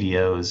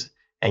CDOs,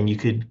 and you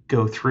could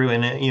go through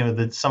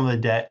and some of the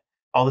debt,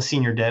 all the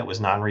senior debt was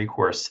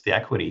non-recourse to the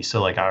equity.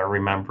 So like I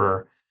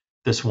remember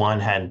this one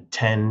had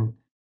 10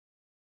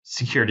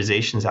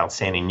 securitizations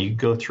outstanding. You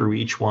go through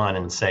each one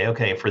and say,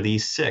 okay, for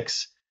these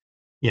 6,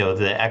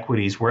 the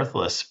equity is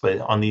worthless, but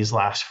on these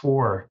last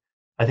 4,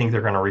 I think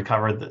they're going to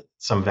recover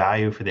some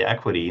value for the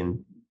equity.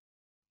 And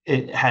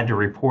it had to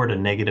report a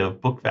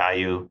negative book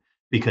value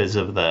because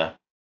of the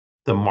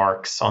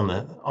marks on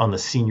the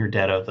senior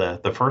debt of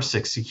the first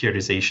 6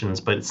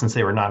 securitizations. But since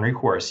they were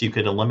non-recourse, you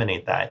could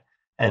eliminate that,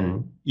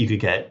 and you could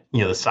get,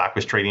 the stock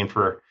was trading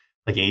for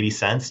like 80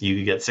 cents. You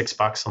could get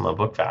 $6 on the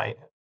book value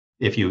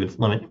if you would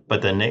limit.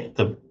 But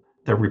the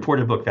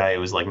reported book value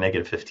was like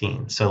negative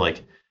 15. So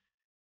like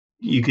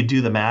you could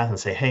do the math and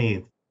say,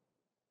 hey,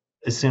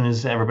 as soon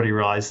as everybody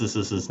realizes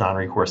this is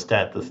non-recourse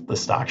debt, the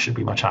stock should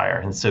be much higher.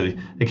 And so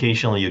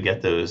occasionally you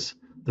get those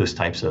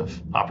types of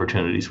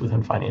opportunities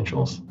within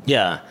financials.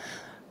 Yeah.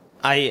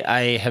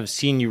 I have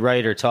seen you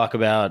write or talk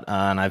about,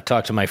 and I've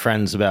talked to my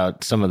friends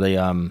about some of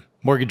the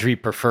mortgage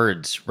REIT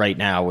preferreds right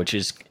now, which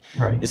is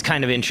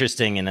kind of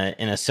interesting in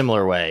a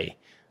similar way.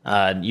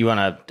 You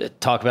want to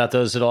talk about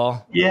those at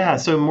all? Yeah.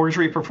 So mortgage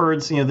REIT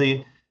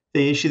preferreds,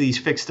 they issue these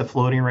fixed to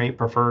floating rate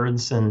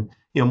preferreds, and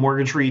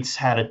mortgage REITs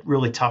had a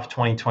really tough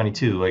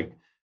 2022, like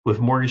with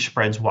mortgage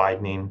spreads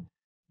widening,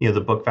 the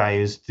book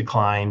values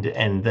declined.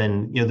 And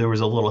then, there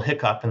was a little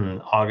hiccup in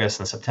August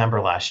and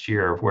September last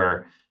year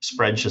where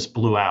spreads just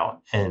blew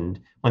out. And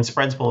when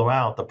spreads blow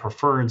out, the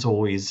preferreds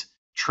always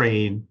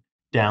trade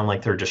down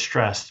like they're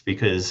distressed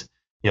because,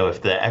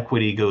 if the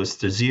equity goes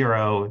to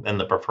zero, then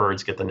the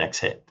preferreds get the next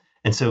hit.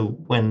 And so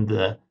when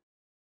the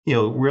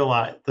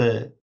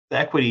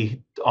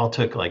equity all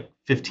took like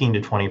 15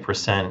 to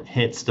 20%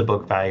 hits to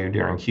book value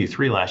during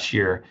Q3 last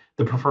year,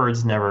 the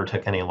preferreds never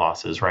took any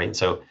losses, right?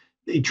 So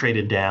they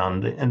traded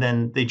down, and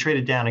then they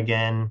traded down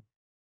again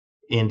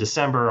in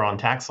December on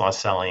tax loss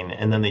selling,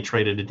 and then they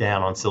traded it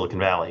down on Silicon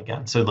Valley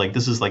again. So like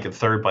this is like a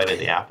third bite of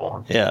the apple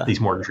on these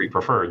mortgage REIT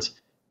preferreds.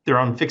 They're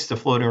on fixed to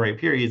floating rate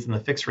periods, and the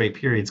fixed rate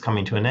period's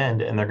coming to an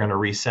end, and they're going to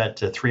reset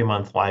to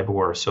 3-month LIBOR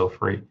or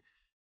SOFR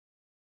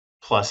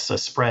plus a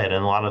spread,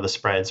 and a lot of the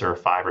spreads are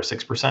 5 or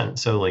 6%.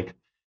 So like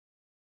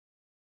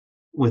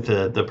with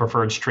the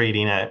preferreds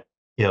trading at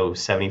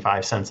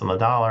 75 cents on the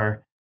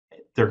dollar,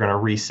 they're going to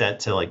reset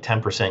to like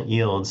 10%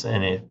 yields,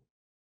 and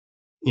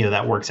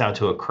that works out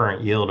to a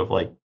current yield of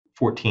like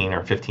 14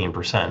 or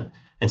 15%.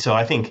 And so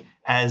I think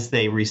as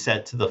they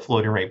reset to the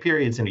floating rate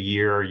periods in a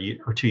year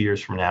or 2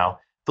 years from now,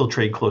 they'll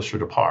trade closer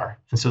to par.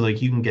 And so like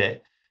you can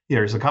get,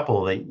 there's a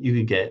couple that you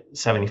could get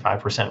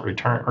 75%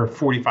 return or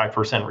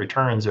 45%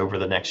 returns over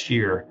the next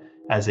year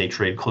as they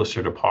trade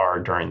closer to par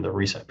during the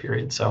reset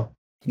period. So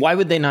why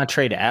would they not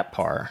trade at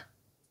par?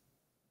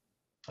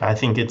 I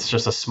think it's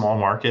just a small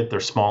market.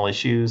 They're small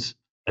issues.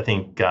 I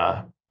think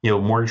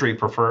mortgage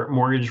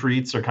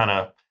REITs are kind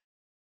of,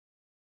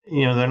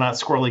 they're not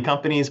squirrely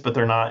companies, but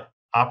they're not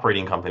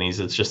operating companies.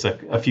 It's just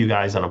a few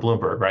guys on a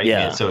Bloomberg, right?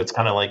 Yeah. And so it's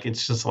kind of like,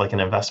 it's just like an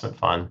investment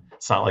fund.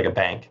 It's not like a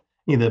bank.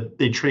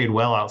 They trade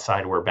well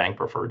outside where bank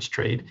preferreds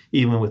trade,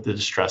 even with the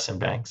distress in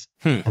banks.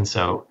 And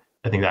so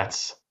I think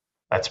that's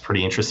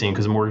pretty interesting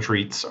because mortgage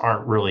REITs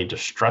aren't really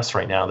distressed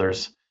right now. They're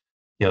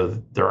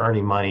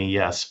earning money.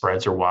 Yes,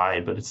 spreads are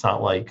wide, but it's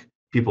not like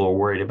people are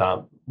worried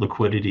about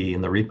liquidity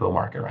in the repo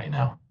market right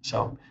now.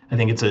 So I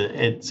think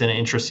it's an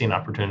interesting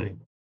opportunity.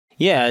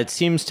 Yeah, it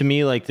seems to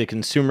me like the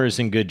consumer's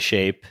in good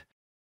shape.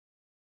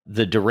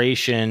 The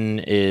duration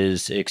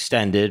is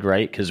extended,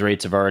 right? Because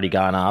rates have already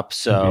gone up.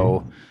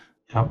 So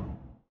Yep.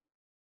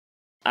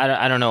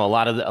 I don't know. A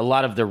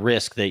lot of the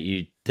risk that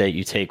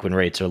you take when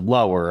rates are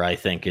lower, I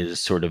think, is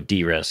sort of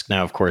de-risked.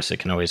 Now, of course, it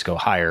can always go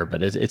higher,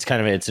 but it's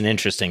an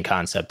interesting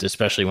concept,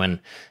 especially when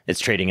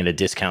it's trading at a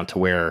discount to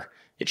where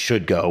it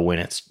should go when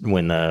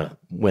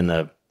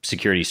the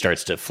security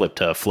starts to flip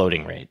to a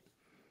floating rate.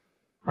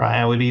 Right.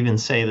 I would even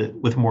say that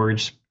with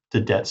mortgage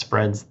to debt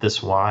spreads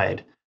this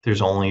wide,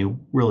 there's only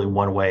really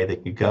one way they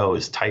could go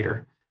is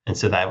tighter, and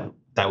so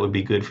that would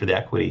be good for the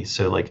equity.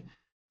 So like,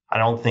 I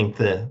don't think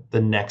the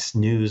next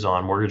news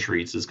on mortgage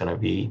REITs is going to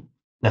be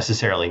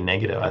necessarily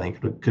negative. I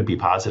think it could be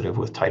positive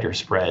with tighter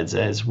spreads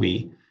as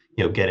we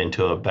get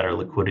into a better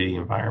liquidity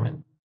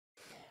environment.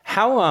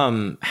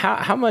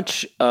 How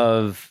much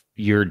of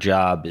your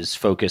job is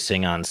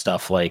focusing on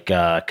stuff like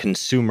the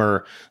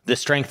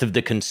strength of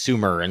the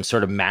consumer and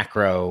sort of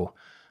macro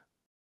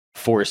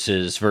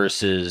forces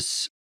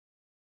versus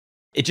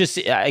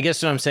I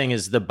guess what I'm saying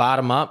is the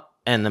bottom up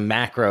and the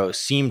macro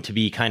seem to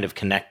be kind of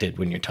connected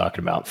when you're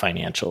talking about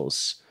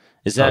financials.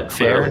 Is that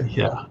fair?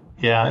 Yeah.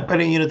 Yeah. But,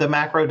 the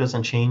macro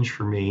doesn't change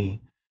for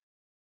me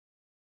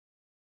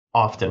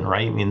often,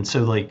 right? I mean,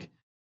 so like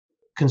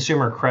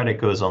consumer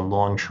credit goes on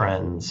long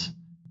trends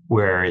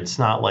where it's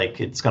not like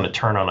it's going to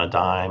turn on a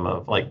dime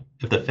of like,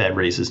 if the Fed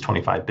raises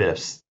 25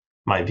 bips,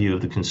 my view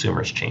of the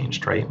consumer's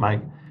changed, right?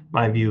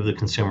 My view of the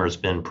consumer has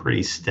been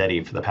pretty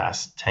steady for the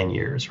past 10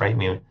 years, right? I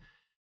mean,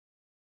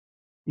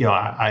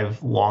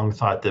 I've long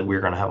thought that we're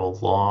going to have a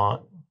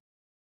long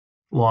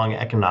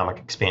economic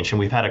expansion.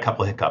 We've had a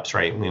couple of hiccups,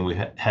 right? I mean, we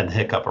had the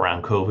hiccup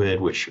around COVID,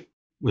 which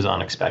was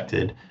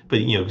unexpected.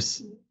 But,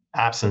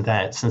 absent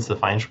that, since the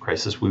financial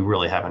crisis, we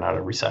really haven't had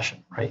a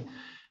recession, right?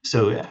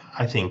 So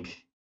I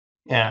think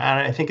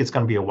it's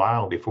going to be a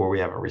while before we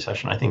have a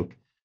recession. I think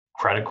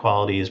credit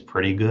quality is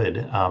pretty good.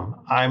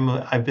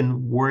 I've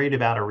been worried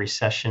about a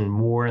recession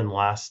more in the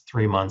last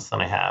 3 months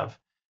than I have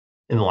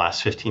in the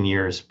last 15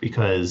 years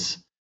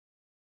because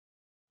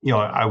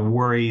I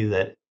worry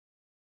that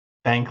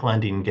bank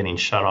lending getting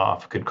shut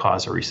off could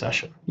cause a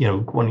recession.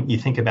 When you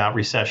think about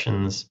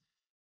recessions,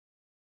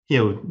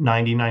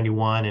 90,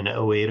 91 and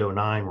 08,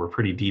 09 were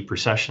pretty deep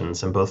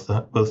recessions. And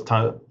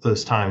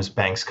those times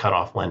banks cut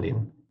off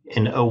lending.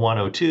 In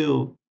 01,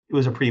 02, it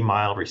was a pretty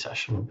mild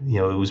recession.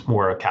 It was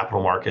more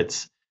capital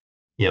markets,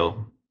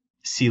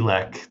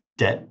 CLEC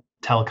debt,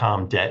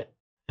 telecom debt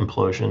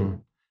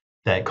implosion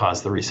that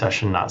caused the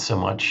recession, not so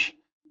much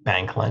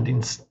bank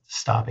lending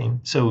stopping.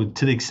 So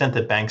to the extent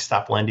that banks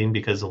stop lending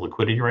because of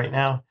liquidity right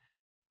now,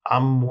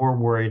 I'm more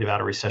worried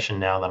about a recession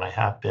now than I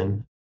have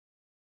been.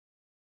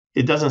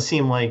 It doesn't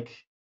seem like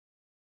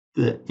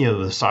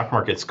the stock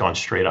market's gone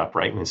straight up,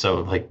 right? I mean,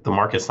 so like the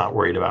market's not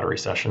worried about a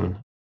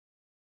recession,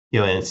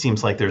 and it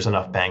seems like there's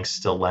enough banks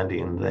still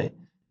lending that,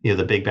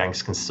 the big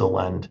banks can still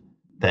lend.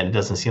 that it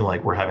doesn't seem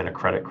like we're having a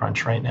credit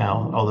crunch right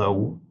now.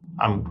 Although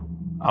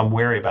I'm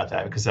wary about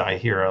that because I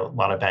hear a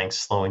lot of banks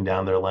slowing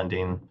down their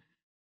lending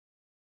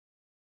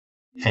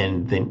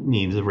and they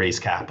need to raise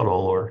capital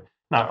or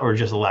not, or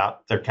just allow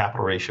their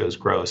capital ratios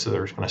grow. So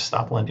they're just going to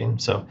stop lending.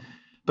 So,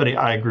 but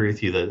I agree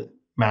with you that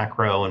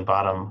macro and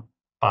bottom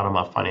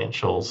up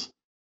financials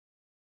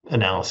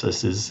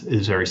analysis is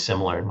very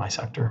similar in my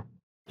sector.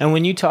 And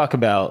when you talk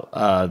about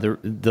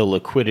the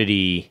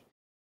liquidity,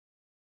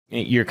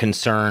 your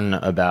concern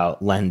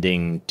about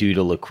lending due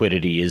to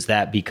liquidity, is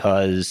that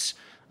because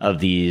of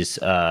these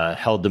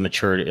held to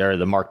maturity or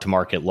the mark to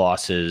market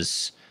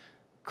losses,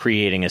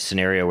 creating a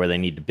scenario where they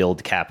need to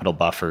build capital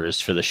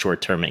buffers for the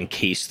short term in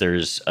case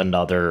there's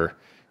another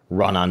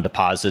run on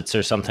deposits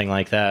or something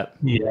like that?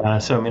 Yeah.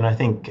 So, I mean, I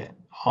think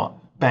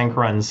bank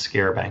runs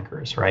scare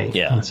bankers, right?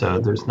 Yeah. And so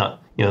there's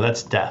not,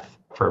 that's death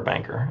for a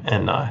banker.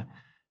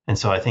 And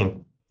so I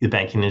think the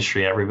banking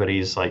industry,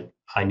 everybody's like,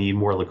 I need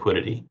more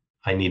liquidity.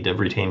 I need to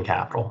retain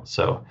capital.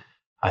 So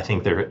I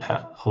think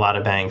a lot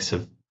of banks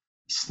have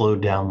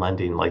slowed down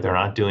lending. Like they're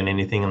not doing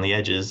anything on the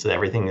edges.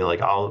 Everything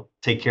like, I'll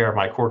take care of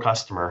my core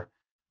customer,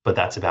 but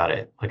that's about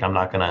it. Like I'm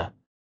not going to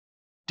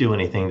do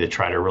anything to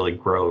try to really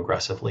grow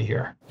aggressively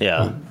here.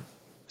 Yeah.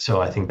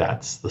 So I think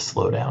that's the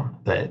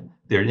slowdown, that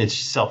it's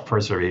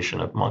self-preservation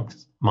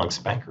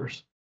amongst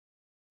bankers.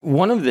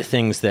 One of the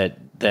things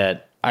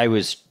that I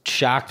was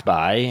shocked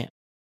by,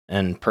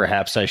 and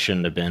perhaps I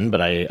shouldn't have been, but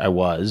I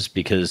was,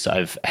 because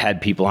I've had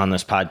people on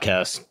this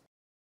podcast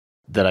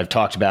that I've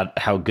talked about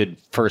how good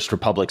First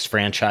Republic's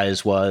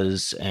franchise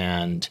was.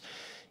 And,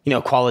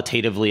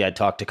 qualitatively, I'd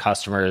talk to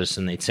customers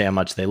and they'd say how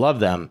much they love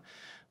them.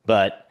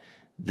 But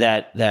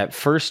that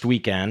first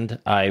weekend,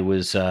 I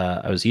was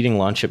eating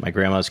lunch at my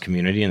grandma's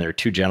community, and there were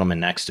two gentlemen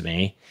next to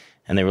me,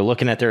 and they were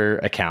looking at their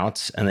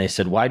accounts, and they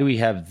said, "Why do we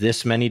have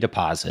this many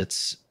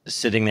deposits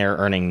sitting there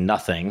earning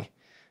nothing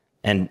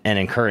and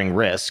incurring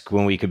risk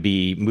when we could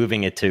be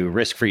moving it to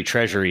risk-free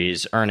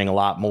treasuries, earning a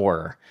lot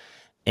more?"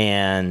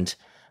 And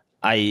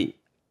I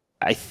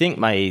think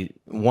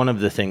one of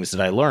the things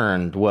that I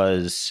learned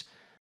was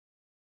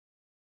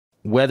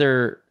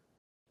whether,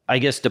 I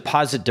guess,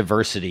 deposit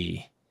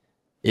diversity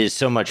is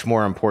so much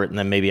more important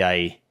than maybe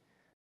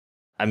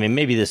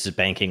maybe this is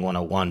banking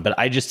 101, but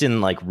I just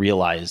didn't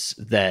realize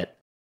that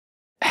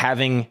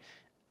having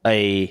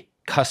a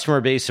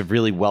customer base of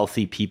really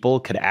wealthy people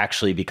could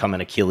actually become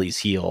an Achilles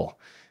heel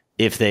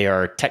if they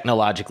are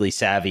technologically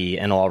savvy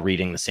and all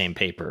reading the same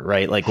paper,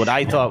 right? Like what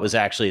I thought was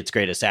actually its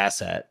greatest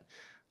asset,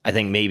 I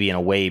think maybe in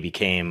a way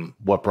became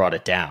what brought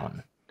it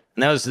down.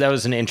 And that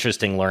was an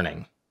interesting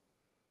learning.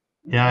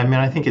 Yeah, I mean,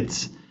 I think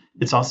it's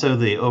also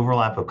the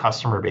overlap of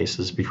customer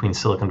bases between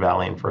Silicon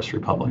Valley and First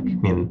Republic. I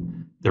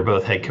mean, they're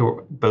both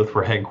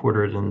were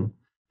headquartered in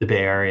the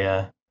Bay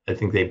Area. I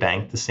think they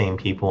banked the same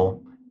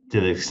people to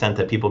the extent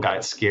that people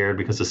got scared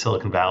because of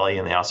Silicon Valley,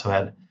 and they also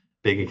had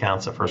big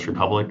accounts at First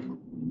Republic.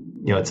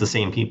 It's the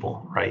same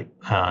people, right?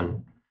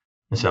 And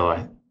so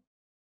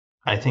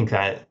I think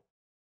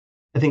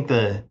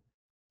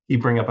you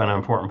bring up an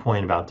important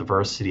point about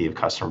diversity of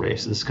customer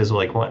bases, because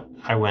when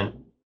I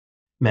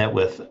met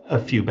with a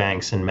few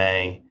banks in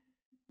May,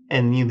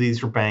 and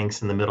these were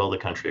banks in the middle of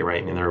the country,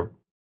 right? I mean, they're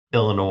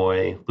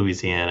Illinois,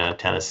 Louisiana,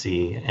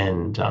 Tennessee,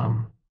 and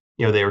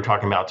they were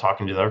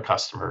talking to their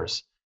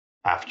customers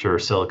after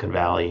Silicon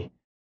Valley,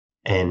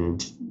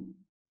 and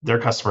their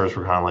customers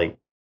were kind of like,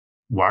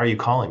 "Why are you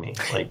calling me?"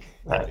 Like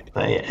that.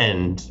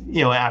 And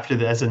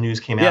as the news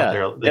came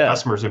out, the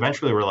customers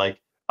eventually were like,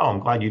 "Oh, I'm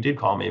glad you did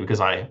call me, because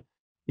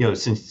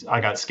since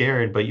I got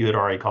scared, but you had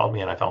already called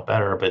me and I felt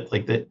better." But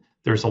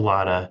there's a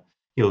lot of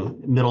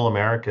Middle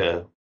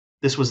America.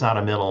 This was not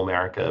a Middle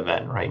America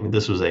event, right? I mean,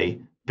 this was a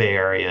Bay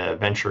Area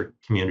venture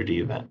community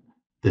event.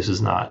 This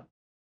is not.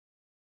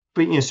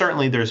 But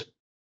certainly there's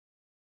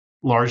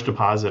large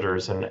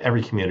depositors in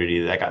every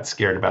community that got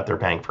scared about their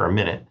bank for a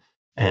minute,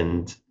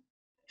 and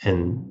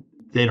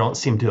they don't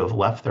seem to have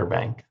left their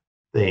bank.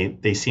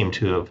 They seem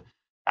to have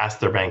asked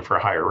their bank for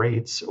higher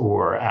rates,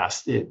 or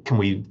asked, "Can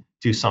we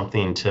do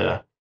something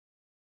to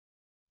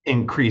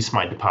increase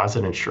my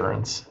deposit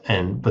insurance?"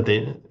 But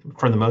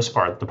for the most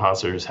part,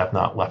 depositors have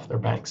not left their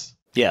banks.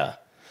 Yeah.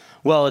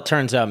 Well, it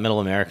turns out Middle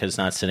America is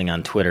not sitting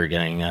on Twitter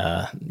getting,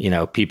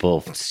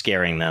 people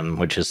scaring them,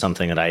 which is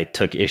something that I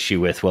took issue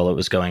with while it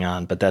was going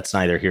on, but that's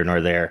neither here nor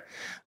there.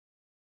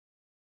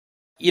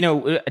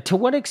 To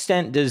what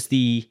extent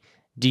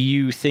do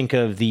you think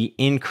of the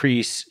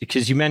increase,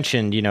 because you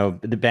mentioned,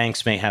 the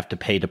banks may have to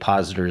pay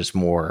depositors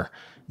more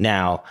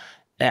now.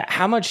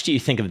 How much do you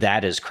think of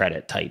that as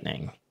credit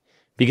tightening?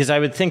 Because I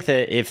would think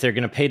that if they're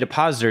going to pay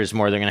depositors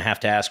more, they're going to have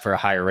to ask for a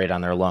higher rate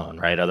on their loan,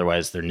 right?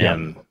 Otherwise, their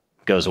NIM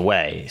goes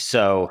away.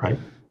 So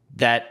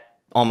that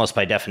almost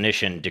by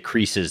definition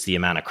decreases the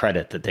amount of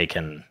credit that they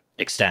can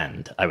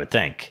extend, I would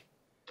think.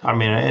 I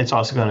mean, it's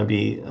also going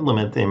to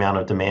limit the amount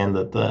of demand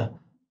that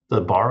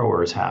the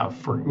borrowers have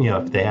for,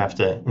 if they have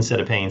to, instead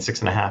of paying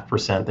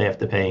 6.5%, they have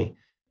to pay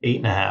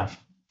 8.5%.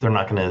 They're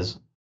not going to,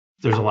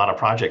 there's a lot of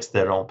projects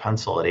that don't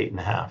pencil at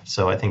 8.5%.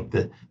 So I think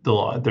that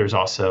there's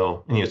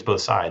also, it's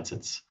both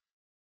sides.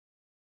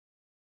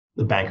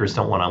 the bankers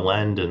don't want to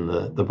lend and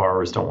the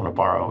borrowers don't want to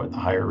borrow at the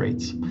higher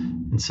rates.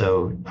 And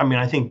so, I mean,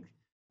 I think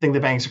the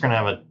banks are going to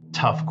have a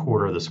tough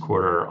quarter this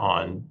quarter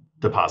on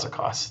deposit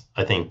costs.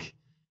 I think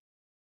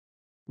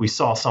we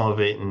saw some of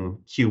it in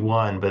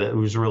Q1, but it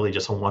was really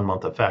just a 1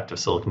 month effect of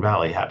Silicon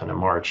Valley happened in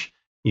March.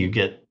 You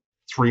get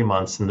 3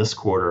 months in this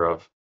quarter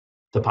of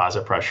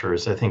deposit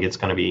pressures. I think it's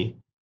going to be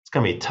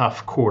a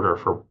tough quarter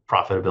for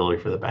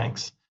profitability for the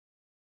banks.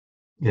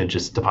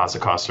 Just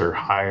deposit costs are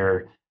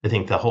higher. I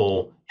think the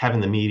whole having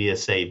the media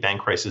say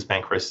bank crisis,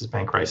 bank crisis,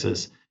 bank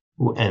crisis,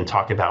 and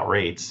talk about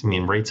rates. I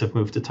mean, rates have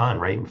moved a ton,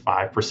 right?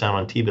 5%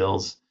 on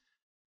T-bills.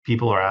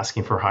 People are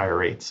asking for higher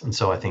rates. And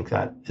so I think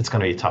that it's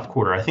going to be a tough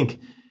quarter. I think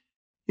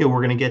we're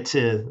going to get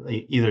to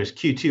either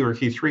Q2 or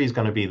Q3 is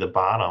going to be the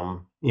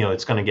bottom.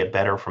 It's going to get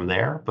better from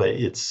there, but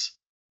it's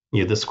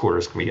this quarter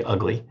is going to be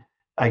ugly.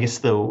 I guess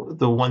the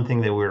one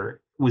thing that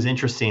was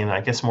interesting, I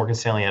guess Morgan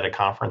Stanley had a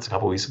conference a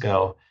couple of weeks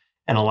ago,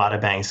 and a lot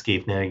of banks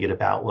gave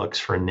negative outlooks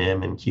for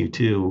NIM in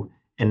Q2,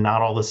 and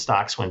not all the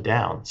stocks went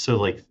down. So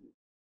like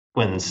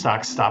when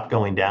stocks stop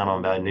going down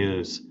on bad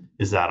news,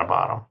 is that a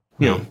bottom?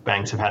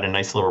 Banks have had a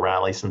nice little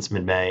rally since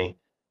mid-May.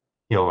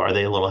 Are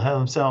they a little ahead of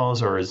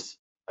themselves, or is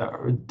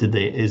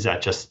that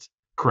just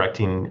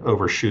correcting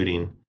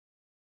overshooting?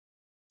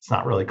 It's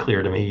not really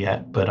clear to me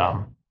yet, but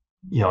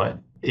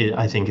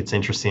I think it's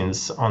interesting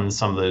on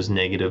some of those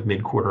negative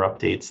mid-quarter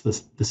updates.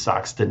 The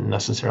stocks didn't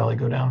necessarily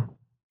go down.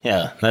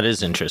 Yeah, that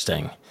is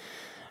interesting.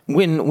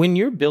 When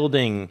you're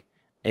building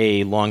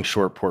a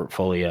long-short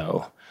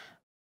portfolio,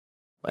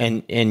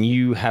 and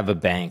you have a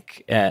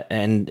bank,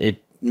 and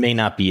it may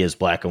not be as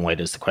black and white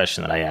as the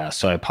question that I asked,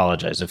 so I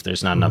apologize if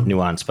there's not enough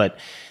nuance, but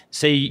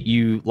say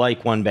you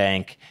like one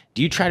bank,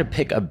 do you try to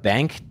pick a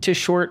bank to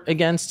short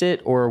against it,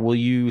 or will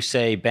you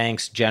say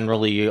banks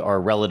generally are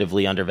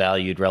relatively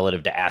undervalued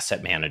relative to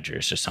asset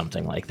managers or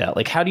something like that?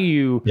 Like, how do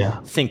you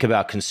think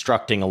about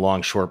constructing a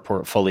long-short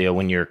portfolio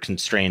when you're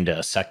constrained to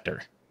a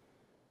sector?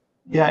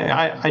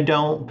 Yeah, I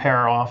don't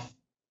pair off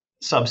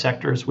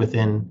subsectors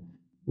within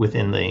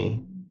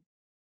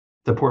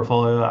the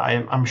portfolio.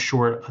 I'm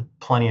short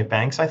plenty of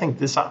banks. I think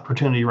this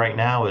opportunity right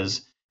now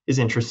is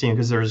interesting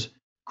because there's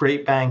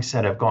great banks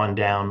that have gone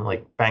down,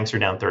 like banks are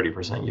down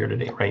 30% year to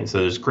date, right? So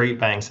there's great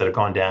banks that have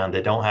gone down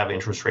that don't have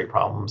interest rate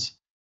problems.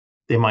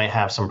 They might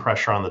have some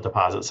pressure on the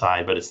deposit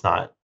side, but it's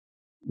not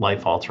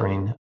life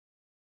altering.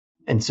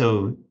 And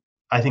so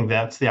I think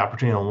that's the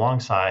opportunity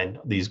alongside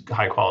these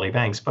high quality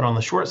banks. But on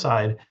the short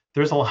side,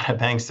 there's a lot of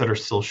banks that are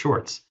still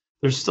shorts.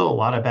 There's still a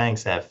lot of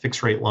banks that have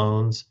fixed rate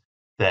loans,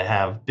 that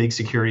have big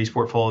securities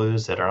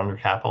portfolios that are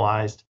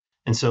undercapitalized.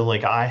 And so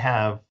like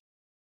I'm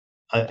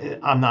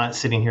not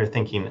sitting here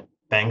thinking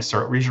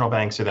regional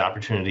banks are the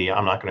opportunity.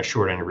 I'm not going to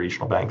short any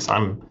regional banks.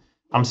 I'm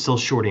still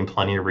shorting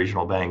plenty of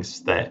regional banks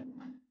that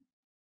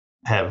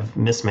have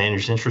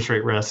mismanaged interest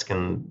rate risk,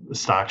 and the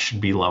stock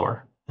should be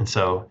lower. And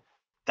so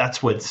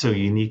that's what's so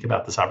unique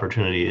about this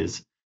opportunity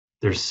is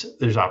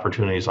there's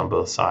opportunities on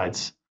both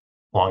sides,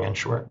 long and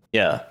short.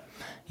 Yeah.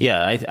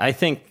 Yeah, I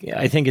think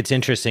it's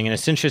interesting, and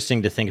it's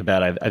interesting to think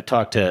about. I've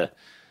talked to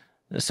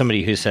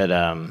somebody who said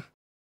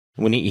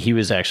when he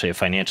was actually a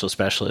financial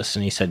specialist,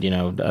 and he said,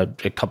 a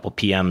couple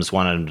PMs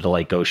wanted him to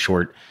like go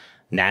short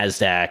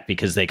NASDAQ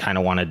because they kind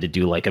of wanted to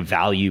do like a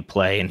value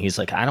play, and he's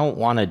like, I don't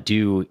want to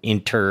do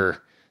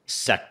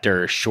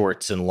inter-sector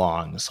shorts and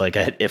longs. Like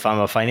if I'm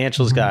a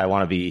financials guy, I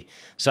want to be.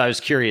 So I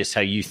was curious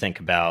how you think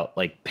about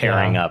like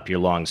pairing up your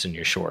longs and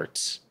your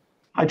shorts.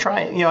 I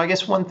try. I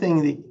guess one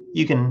thing that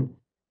you can.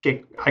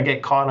 I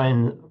get caught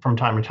in from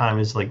time to time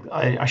is like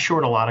I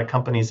short a lot of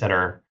companies that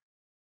are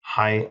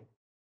that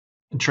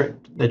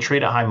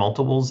trade at high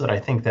multiples that I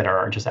think that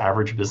are just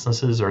average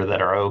businesses or that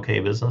are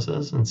okay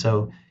businesses, and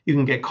so you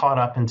can get caught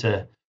up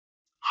into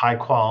high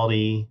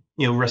quality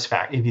risk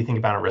factor. If you think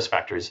about it, risk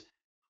factors,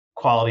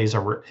 quality is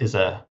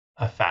a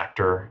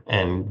factor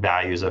and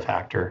value is a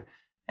factor,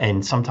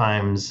 and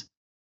sometimes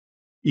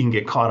you can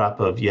get caught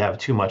up of you have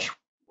too much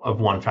of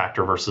one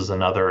factor versus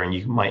another, and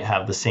you might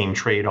have the same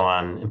trade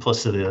on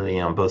implicitly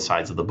on both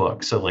sides of the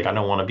book. So like, I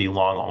don't want to be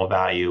long all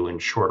value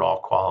and short all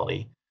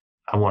quality.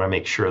 I want to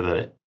make sure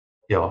that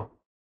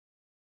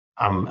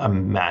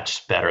I'm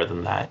matched better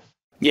than that.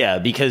 Yeah,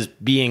 because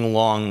being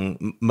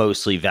long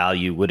mostly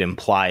value would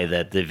imply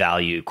that the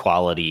value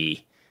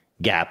quality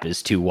gap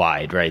is too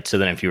wide, right? So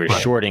then if you were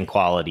shorting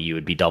quality, you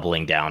would be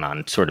doubling down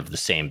on sort of the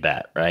same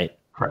bet, right?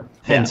 Correct.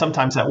 Yeah. And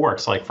sometimes that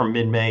works. Like from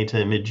mid-May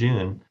to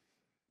mid-June,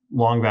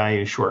 long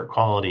value, short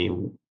quality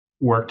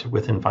worked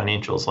within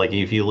financials. Like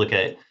if you look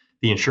at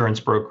the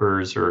insurance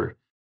brokers or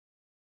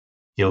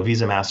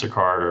Visa,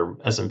 MasterCard, or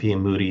S&P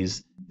and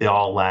Moody's, they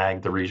all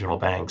lag the regional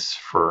banks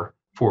for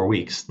 4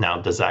 weeks.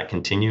 Now, does that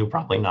continue?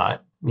 Probably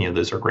not.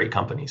 Those are great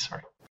companies,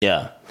 right?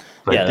 Yeah.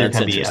 But there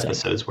can be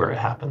episodes where it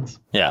happens.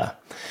 Yeah.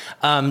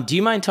 Do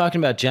you mind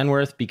talking about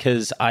Genworth?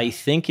 Because I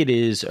think it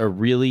is a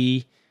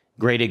really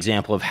great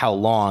example of how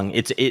long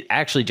it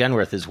actually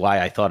Genworth is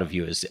why I thought of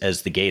you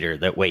as the gator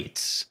that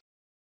waits.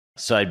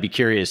 So I'd be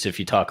curious if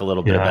you talk a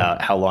little bit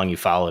about how long you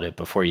followed it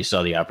before you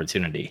saw the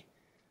opportunity.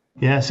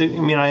 Yeah. So,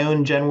 I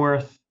own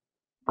Genworth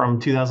from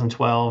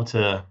 2012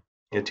 to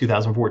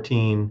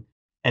 2014,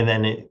 and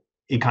then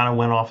it kind of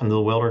went off into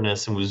the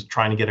wilderness and was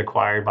trying to get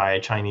acquired by a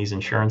Chinese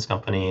insurance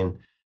company. And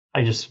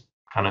I just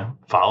kind of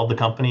followed the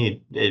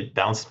company. It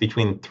bounced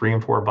between $3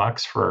 and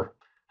 $4 for,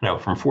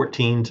 from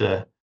 14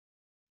 to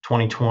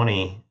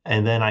 2020.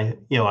 And then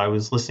I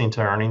was listening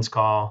to an earnings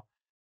call,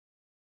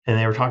 and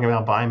they were talking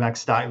about buying back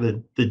stock.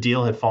 The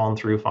deal had fallen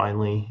through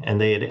finally,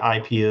 and they had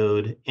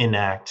IPO'd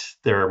Enact,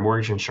 their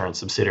mortgage insurance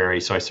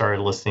subsidiary. So I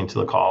started listening to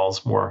the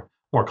calls more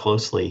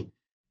closely,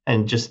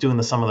 and just doing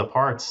the sum of the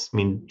parts. I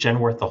mean,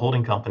 Genworth, the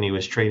holding company,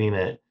 was trading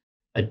at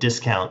a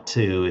discount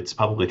to its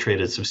publicly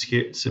traded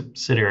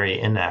subsidiary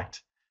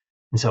Enact,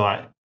 and so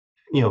I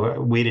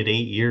waited 8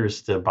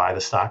 years to buy the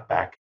stock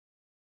back.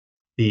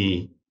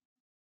 The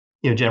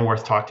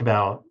Genworth talked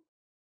about,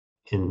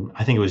 in,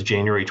 I think it was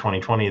January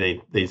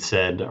 2020, they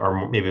said,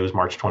 or maybe it was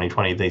March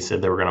 2020, they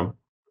said they were going to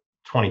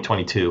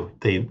 2022.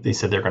 They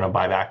said they're going to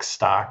buy back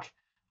stock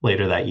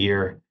later that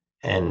year,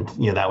 and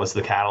that was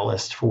the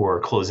catalyst for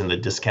closing the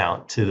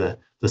discount to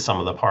the sum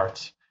of the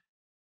parts.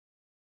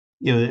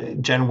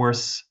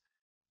 Genworth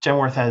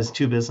has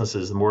two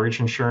businesses: the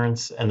mortgage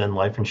insurance and then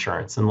life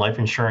insurance. And life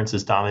insurance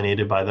is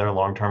dominated by their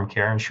long-term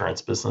care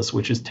insurance business,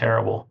 which is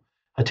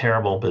a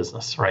terrible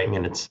business, right? I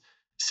mean, it's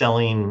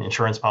selling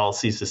insurance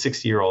policies to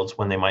 60-year-olds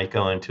when they might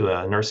go into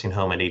a nursing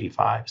home at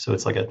 85. So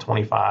it's like a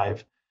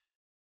 25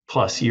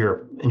 plus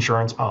year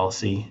insurance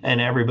policy.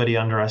 And everybody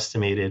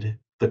underestimated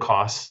the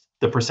cost,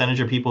 the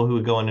percentage of people who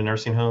would go into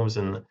nursing homes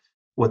and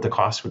what the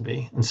cost would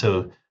be. And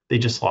so they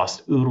just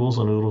lost oodles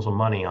and oodles of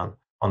money on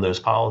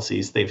those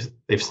policies.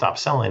 They've stopped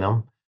selling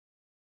them,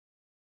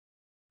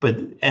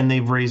 and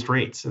they've raised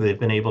rates. They've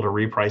been able to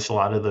reprice a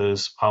lot of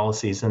those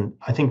policies. And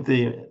I think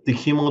the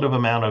cumulative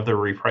amount of their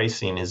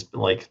repricing is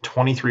like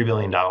 $23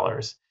 billion.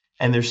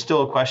 And there's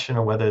still a question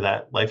of whether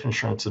that life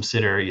insurance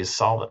subsidiary is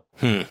solvent,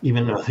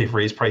 even though they've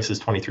raised prices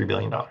 $23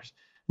 billion. And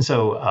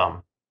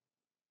so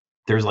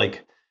there's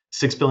like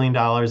 $6 billion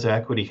of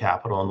equity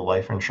capital in the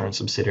life insurance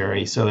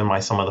subsidiary. So in my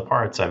sum of the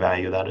parts, I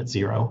value that at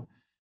zero.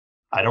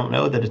 I don't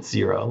know that it's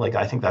zero. Like,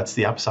 I think that's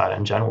the upside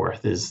on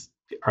Genworth is,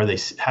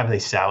 have they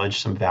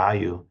salvaged some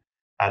value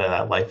out of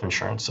that life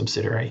insurance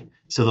subsidiary?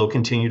 So they'll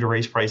continue to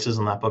raise prices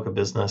on that book of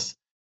business.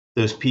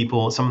 Those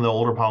people, some of the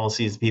older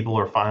policies, people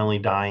are finally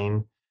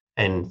dying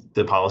and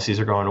the policies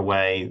are going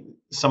away.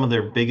 Some of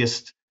their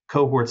biggest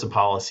cohorts of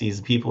policies,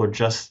 people are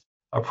just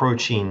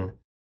approaching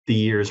the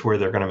years where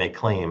they're going to make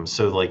claims.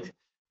 So like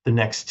the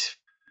next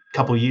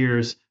couple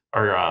years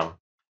are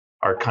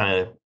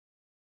kind of,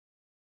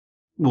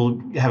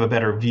 we'll have a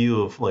better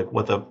view of like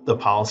what the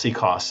policy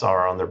costs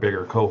are on their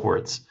bigger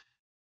cohorts.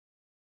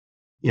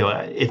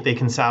 If they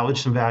can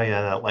salvage some value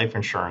out of that life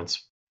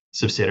insurance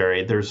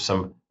subsidiary, there's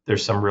some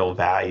real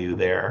value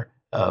there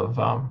of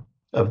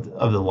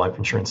the life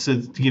insurance.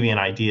 So to give you an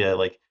idea,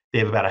 like they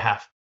have about a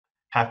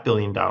half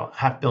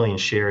billion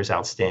shares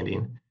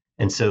outstanding,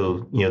 and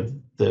so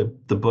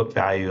the book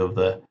value of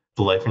the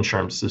life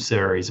insurance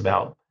subsidiary is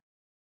about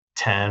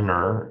 $10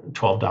 or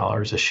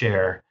 $12 a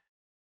share.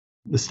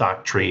 The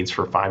stock trades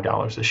for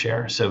 $5 a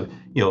share. So,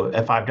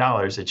 at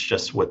 $5, it's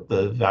just what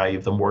the value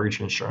of the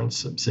mortgage insurance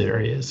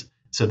subsidiary is.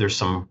 So there's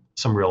some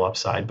real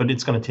upside, but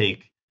it's going to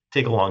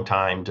take a long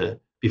time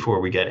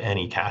before we get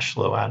any cash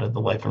flow out of the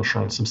life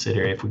insurance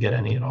subsidiary, if we get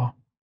any at all.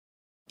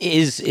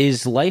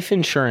 Is life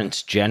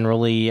insurance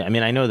generally, I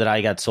mean, I know that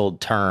I got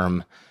sold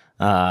term,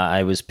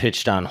 I was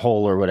pitched on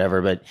whole or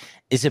whatever, but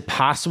is it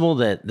possible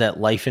that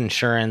life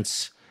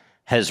insurance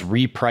has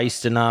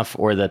repriced enough,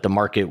 or that the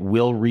market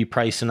will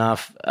reprice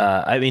enough?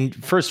 I mean,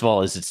 first of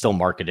all, is it still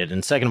marketed?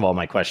 And second of all,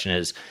 my question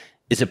is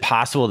it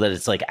possible that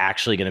it's like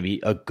actually going to be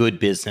a good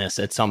business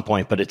at some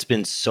point, but it's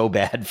been so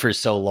bad for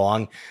so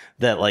long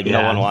that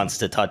no one wants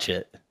to touch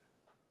it?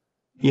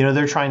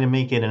 They're trying to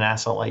make it an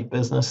asset-light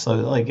business. So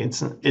like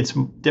it's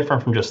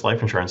different from just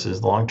life insurance. It's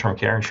the long-term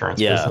care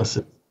insurance business.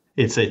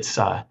 It's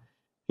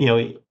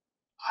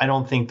I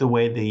don't think the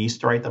way they used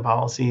to write the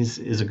policies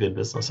is a good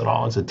business at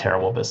all. It's a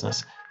terrible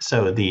business.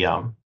 So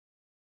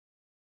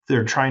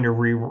they're trying to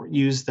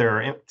reuse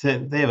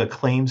they have a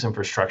claims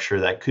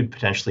infrastructure that could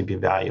potentially be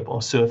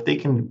valuable. So if they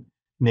can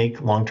make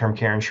long-term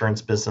care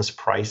insurance business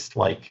priced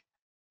like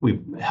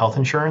health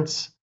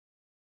insurance,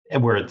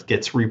 and where it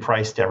gets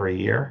repriced every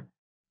year,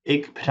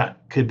 it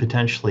could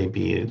potentially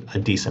be a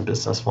decent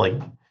business. Like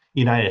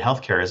United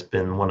Healthcare has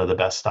been one of the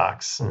best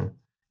stocks in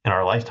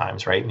our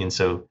lifetimes, right? And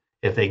so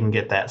if they can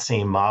get that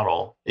same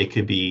model, it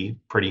could be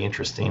pretty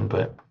interesting.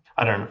 But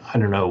I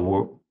don't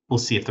know. We'll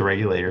see if the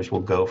regulators will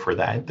go for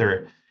that.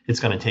 It's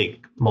going to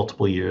take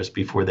multiple years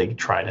before they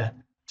try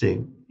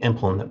to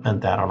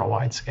implement that on a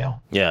wide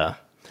scale. Yeah,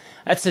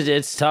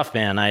 it's tough,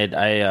 man.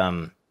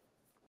 I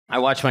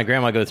watched my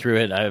grandma go through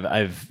it.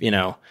 I've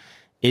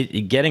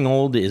getting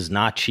old is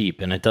not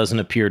cheap, and it doesn't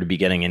appear to be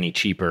getting any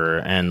cheaper.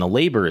 And the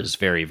labor is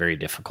very, very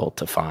difficult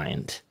to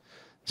find.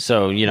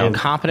 So,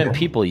 competent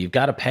people, you've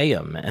got to pay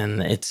them.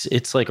 And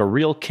it's like a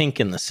real kink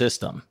in the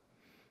system.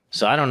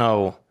 So I don't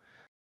know.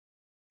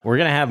 we're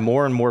going to have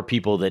more and more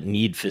people that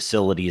need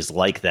facilities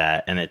like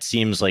that. And it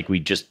seems like we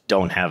just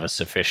don't have a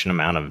sufficient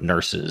amount of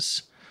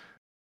nurses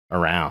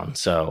around.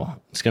 So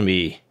it's going to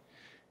be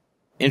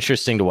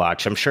interesting to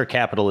watch. I'm sure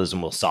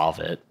capitalism will solve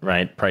it,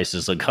 right?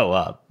 Prices will go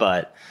up,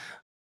 but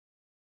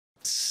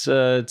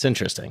it's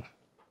interesting.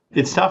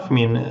 It's tough. I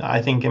mean,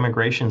 I think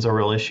immigration is a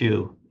real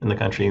issue in the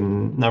country.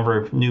 Number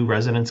of new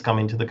residents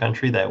coming to the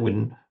country that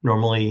would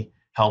normally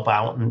help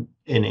out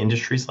in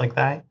industries like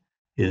that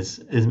is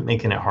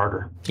making it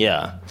harder.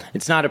 Yeah,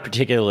 it's not a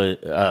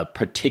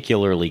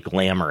particularly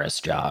glamorous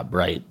job,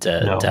 right?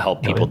 To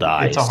help people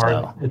die. It's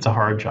a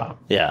hard job.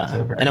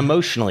 Yeah, and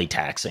emotionally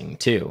taxing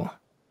too.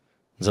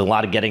 There's a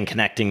lot of getting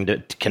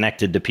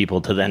connected to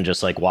people to then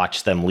just like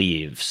watch them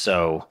leave.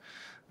 So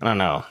I don't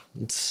know.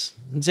 It's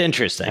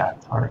interesting. Yeah,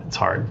 it's hard. It's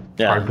hard.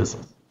 Yeah. Hard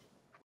business.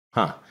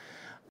 Huh.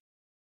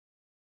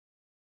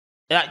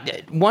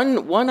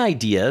 One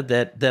idea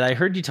that I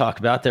heard you talk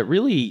about that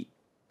really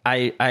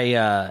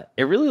it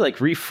really like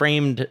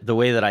reframed the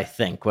way that I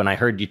think when I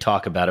heard you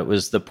talk about it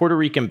was the Puerto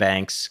Rican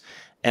banks,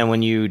 and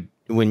when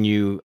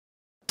you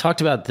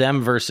talked about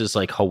them versus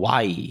like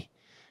Hawaii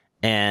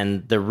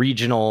and the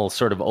regional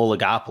sort of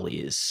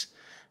oligopolies.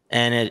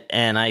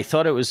 And I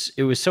thought it was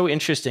so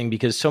interesting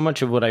because so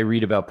much of what I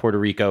read about Puerto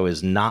Rico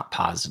is not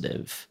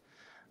positive.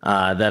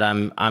 That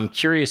I'm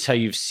curious how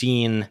you've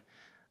seen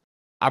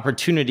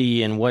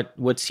opportunity in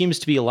what seems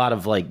to be a lot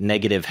of like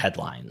negative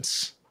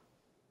headlines,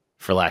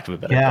 for lack of a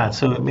better term.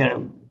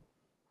 So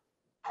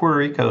Puerto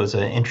Rico is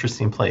an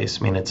interesting place.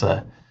 I mean, it's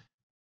a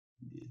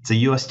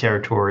U.S.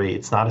 territory.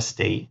 It's not a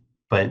state,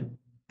 but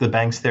the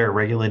banks there are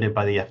regulated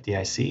by the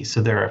FDIC,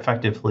 so they're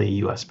effectively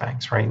U.S.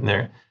 banks, right?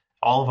 And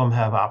all of them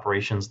have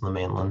operations in the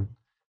mainland.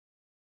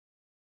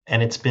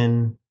 And it's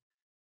been,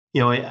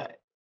 the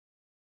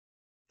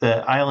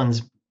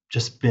island's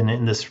just been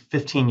in this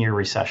 15-year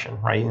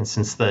recession, right? And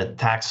since the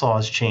tax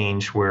laws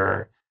changed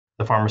where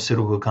the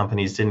pharmaceutical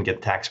companies didn't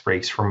get tax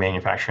breaks for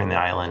manufacturing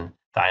the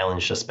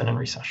island's just been in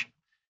recession.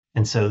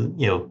 And so,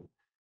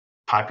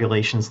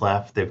 populations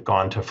left, they've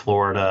gone to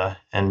Florida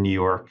and New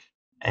York.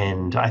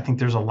 And I think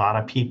there's a lot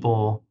of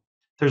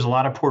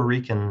Puerto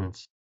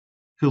Ricans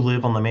who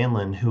live on the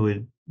mainland who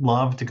would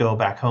love to go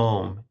back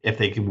home if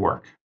they could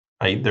work,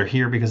 right? They're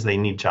here because they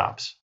need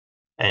jobs,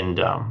 and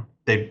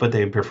they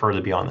prefer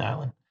to be on the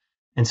island.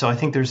 And so I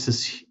think there's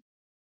this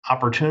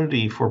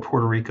opportunity for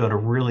Puerto Rico to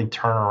really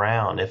turn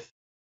around if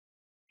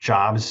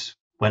jobs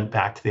went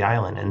back to the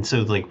island. And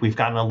so like we've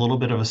gotten a little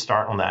bit of a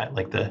start on that.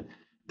 Like the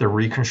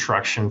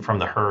reconstruction from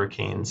the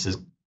hurricanes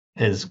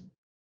is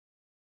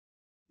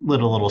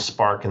lit a little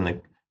spark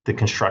in the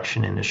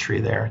construction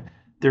industry there.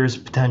 There's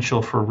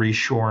potential for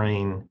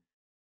reshoring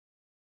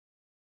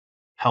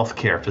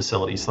healthcare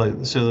facilities.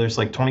 So there's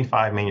like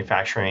 25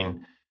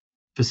 manufacturing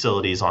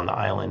facilities on the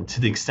island.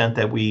 To the extent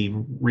that we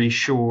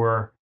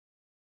reshore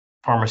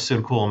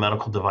pharmaceutical and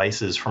medical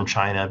devices from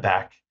China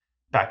back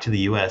to the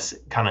U.S.,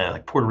 kind of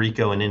like Puerto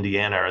Rico and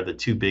Indiana are the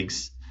two big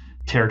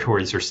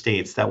territories or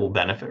states that will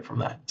benefit from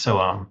that.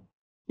 So,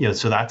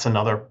 so that's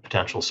another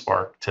potential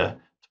spark to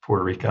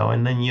Puerto Rico.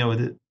 And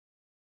then,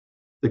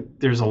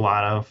 there's a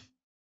lot of,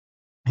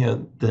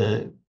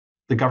 the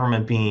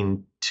government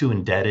being too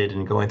indebted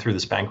and going through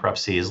this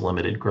bankruptcy is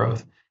limited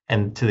growth.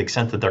 And to the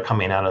extent that they're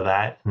coming out of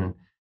that and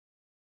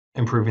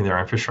improving their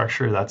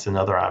infrastructure, that's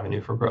another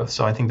avenue for growth.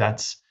 So I think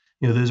that's,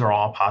 those are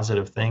all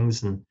positive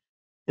things. And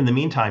in the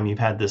meantime, you've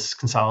had this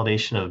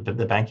consolidation of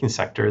the banking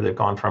sector. They've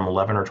gone from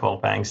 11 or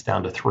 12 banks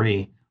down to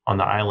 3 on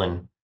the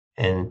island.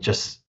 And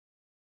just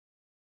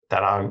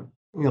that,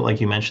 like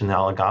you mentioned, the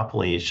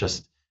oligopoly is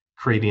just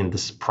creating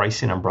this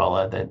pricing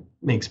umbrella that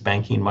makes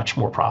banking much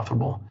more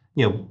profitable.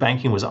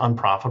 Banking was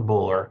unprofitable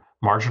or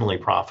marginally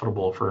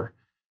profitable for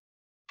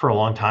a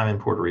long time in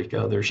Puerto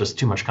Rico. There's just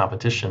too much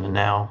competition, and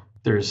now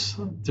there's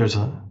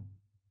a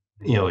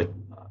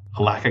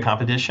lack of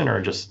competition,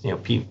 or just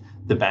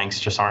the banks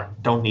just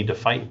don't need to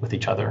fight with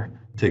each other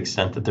to the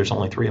extent that there's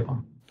only 3 of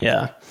them.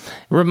 Yeah, it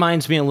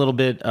reminds me a little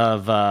bit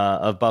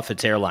of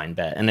Buffett's airline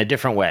bet in a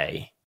different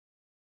way,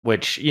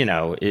 which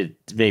it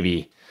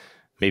maybe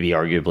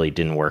arguably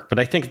didn't work, but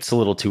I think it's a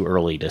little too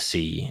early to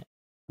see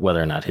whether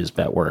or not his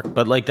bet worked.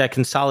 But like that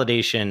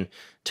consolidation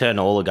to an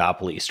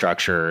oligopoly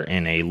structure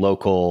in a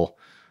local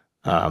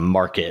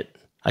market,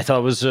 I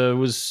thought was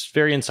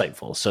very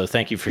insightful. So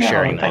thank you for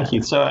sharing that. Thank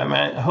you. So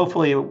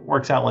hopefully it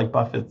works out like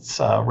Buffett's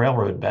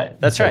railroad bet.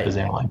 That's right. His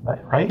airline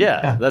bet, right?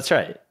 Yeah, that's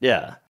right.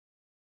 Yeah,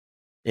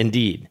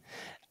 indeed.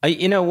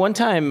 One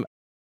time,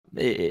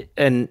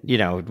 and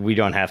we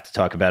don't have to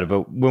talk about it,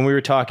 but when we were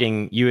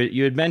talking,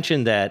 you had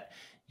mentioned that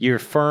your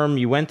firm,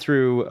 you went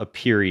through a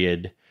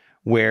period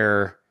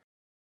where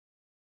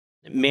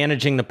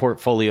managing the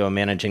portfolio,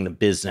 managing the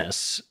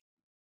business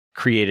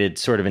created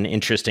sort of an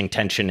interesting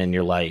tension in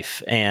your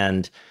life.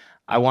 And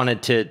I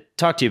wanted to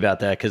talk to you about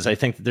that because I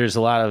think that there's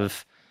a lot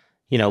of,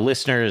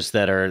 listeners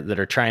that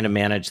are trying to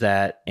manage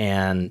that.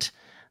 And,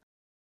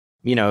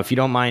 if you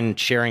don't mind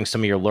sharing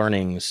some of your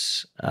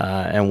learnings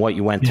and what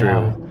you went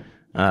through,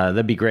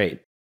 that'd be great.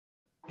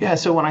 Yeah.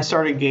 So when I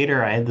started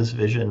Gator, I had this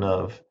vision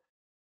of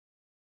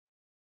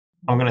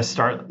I'm going to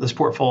start this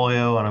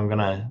portfolio and I'm going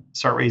to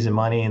start raising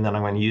money, and then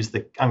I'm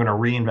going to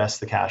reinvest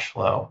the cash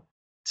flow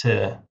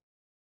to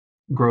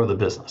grow the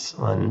business.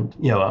 And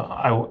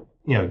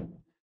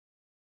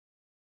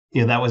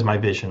that was my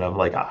vision of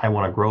like, I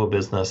want to grow a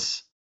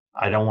business.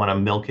 I don't want to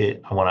milk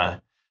it. I want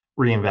to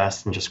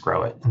reinvest and just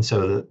grow it. And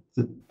so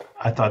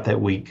I thought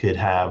that we could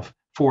have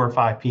 4 or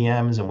 5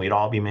 PMs and we'd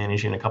all be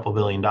managing a couple $1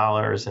 billion,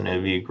 and it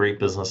would be a great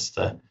business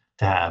to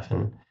have.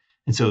 And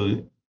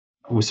so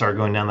we started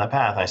going down that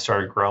path. I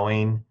started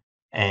growing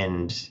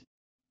and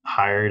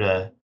hired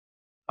a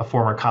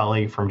former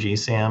colleague from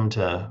GSAM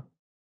to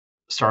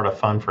start a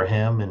fund for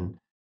him.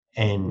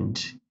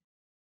 And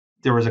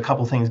there was a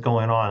couple things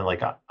going on.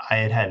 Like I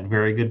had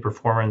very good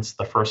performance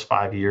the first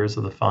 5 years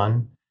of the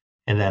fund,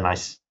 and then I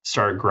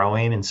started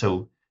growing. And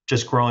so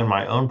just growing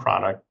my own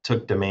product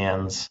took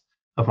demands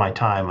of my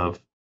time,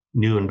 of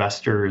new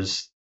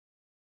investors.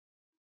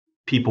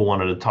 People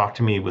wanted to talk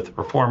to me with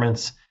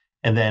performance.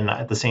 And then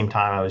at the same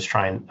time,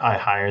 I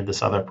hired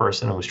this other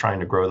person who was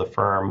trying to grow the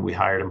firm. We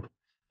hired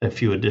a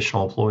few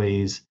additional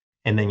employees,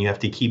 and then you have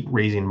to keep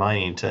raising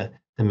money to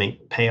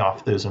pay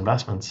off those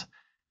investments.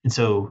 And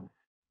so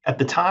at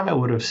the time, I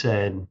would have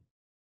said,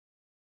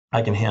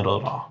 I can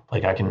handle it all.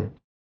 Like I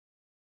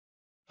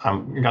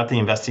got the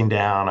investing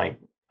down.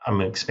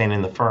 I'm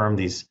expanding the firm.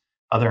 These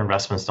other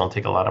investments don't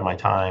take a lot of my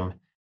time.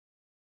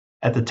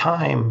 At the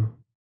time,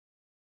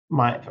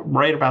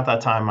 right about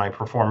that time, my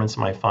performance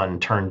in my fund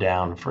turned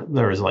down.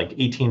 There was like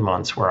 18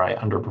 months where I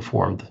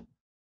underperformed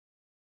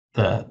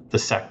the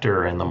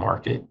sector and the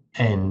market.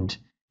 And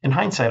in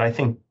hindsight, I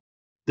think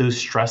those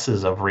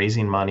stresses of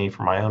raising money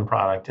for my own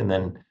product and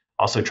then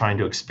also trying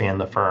to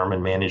expand the firm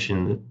and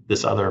managing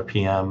this other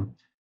PM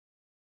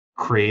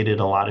created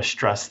a lot of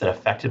stress that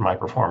affected my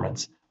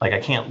performance. Like I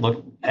can't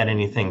look at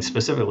anything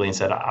specifically and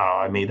said, oh,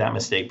 I made that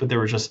mistake, but there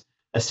was just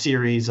a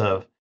series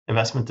of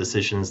investment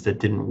decisions that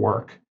didn't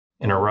work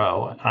in a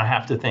row. And I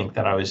have to think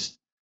that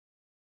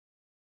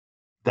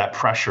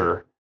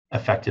pressure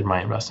affected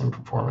my investment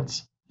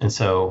performance. And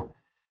so,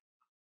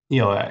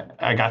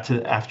 I got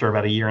to, after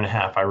about 1.5 years,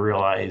 I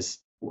realized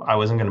I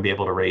wasn't going to be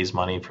able to raise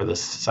money for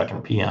this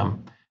second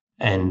PM.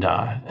 And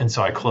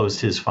so I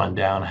closed his fund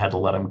down, had to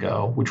let him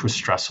go, which was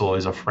stressful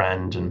as a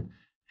friend.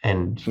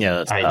 And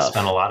Yeah, I had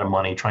spent a lot of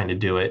money trying to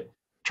do it,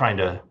 trying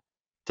to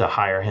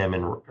hire him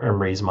and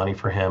raise money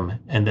for him.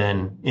 And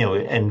then,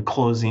 and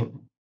closing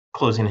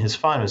his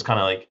fund was it's kind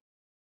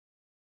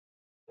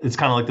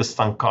of like the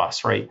sunk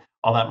cost, right?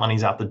 All that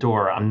money's out the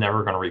door. I'm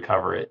never going to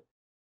recover it.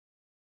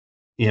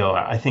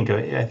 I think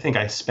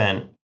I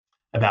spent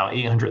about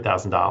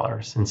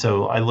 $800,000. And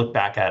so I look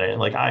back at it, and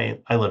like I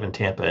live in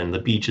Tampa, and the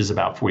beach is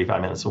about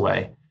 45 minutes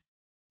away.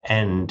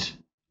 And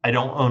I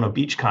don't own a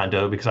beach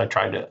condo because I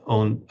tried to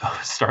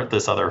start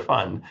this other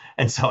fund.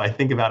 And so I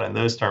think about it in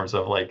those terms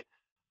of like,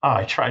 oh,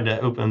 I tried to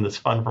open this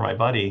fund for my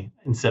buddy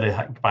instead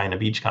of buying a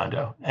beach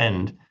condo.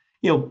 And,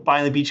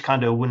 buying the beach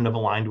condo wouldn't have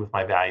aligned with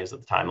my values at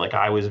the time. Like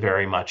I was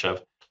very much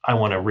I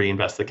want to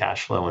reinvest the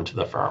cash flow into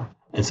the firm.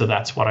 And so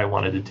that's what I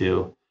wanted to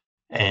do.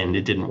 And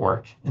it didn't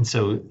work. And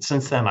so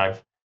since then,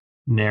 I've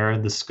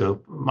narrowed the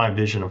scope, my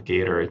vision of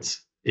Gator.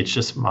 It's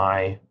just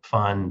my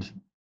fund.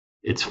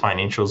 It's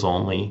financials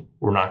only.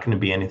 We're not going to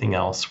be anything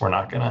else. We're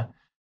not going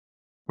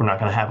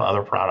to have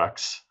other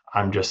products.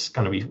 I'm just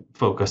going to be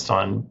focused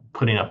on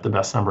putting up the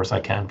best numbers I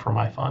can for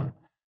my fund.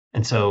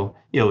 And so,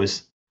 it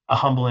was a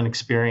humbling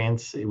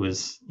experience. It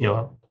was,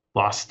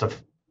 lost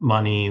of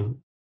money,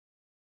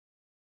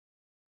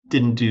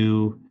 didn't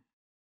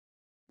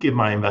give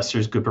my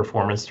investors good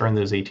performance during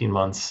those 18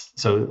 months.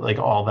 So like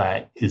all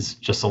that is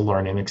just a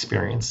learning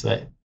experience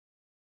that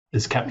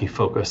has kept me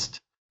focused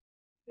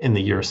in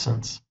the years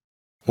since.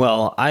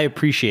 Well, I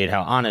appreciate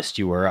how honest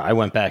you were. I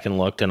went back and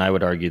looked, and I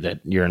would argue that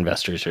your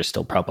investors are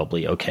still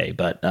probably okay.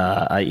 But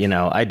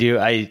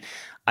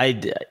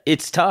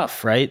it's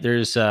tough, right?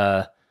 There's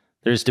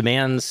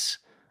demands.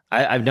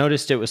 I've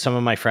noticed it with some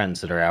of my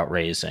friends that are out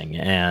raising,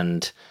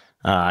 and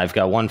I've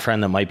got one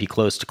friend that might be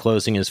close to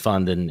closing his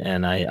fund,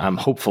 and I'm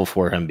hopeful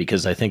for him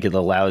because I think it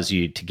allows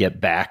you to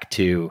get back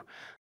to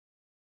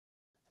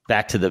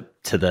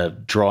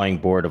the drawing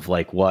board of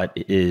like what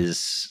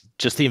is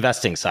just the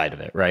investing side of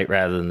it, right,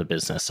 rather than the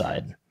business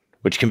side,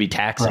 which can be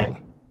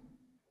taxing.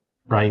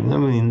 Right. I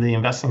mean, the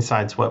investing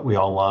side's what we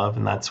all love,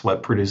 and that's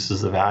what produces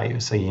the value.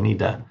 So you need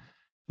to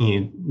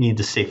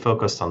stay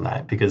focused on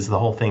that because the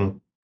whole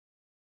thing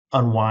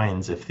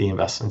unwinds if the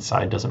investment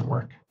side doesn't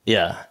work.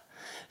 Yeah.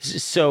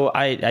 So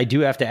I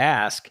do have to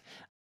ask,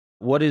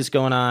 what is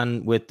going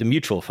on with the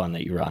mutual fund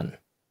that you run?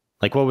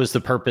 Like, what was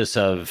the purpose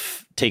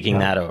of taking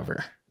that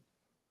over?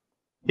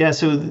 Yeah.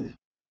 So,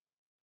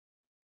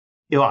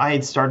 I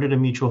had started a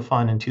mutual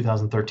fund in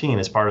 2013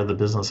 as part of the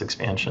business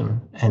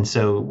expansion. And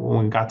so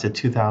when we got to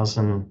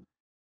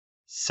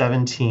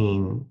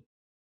 2017,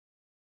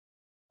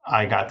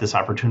 I got this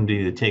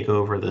opportunity to take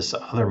over this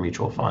other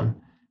mutual fund.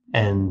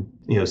 And,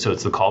 so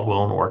it's the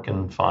Caldwell and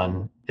Orkin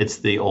fund. It's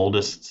the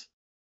oldest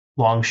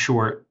long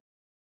short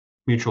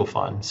mutual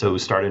fund. So it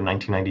was started in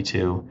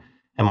 1992,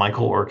 and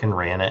Michael Orkin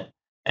ran it.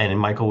 and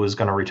Michael was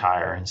going to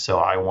retire, and so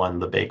I won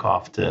the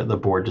bake-off. The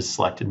board just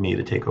selected me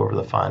to take over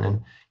the fund,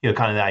 and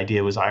kind of the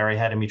idea was I already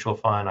had a mutual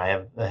fund. I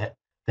have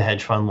the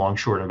hedge fund long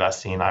short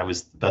investing. I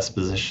was the best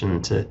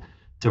positioned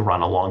to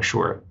run a long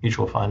short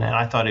mutual fund, and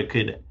I thought it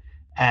could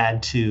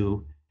add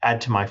to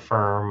my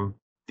firm,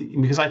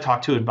 because I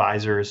talk to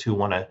advisors who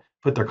want to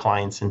put their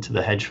clients into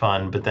the hedge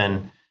fund, but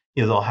then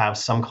they'll have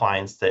some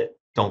clients that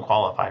don't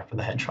qualify for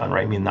the hedge fund,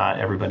 right? I mean, not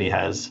everybody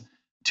has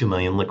 2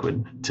 million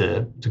liquid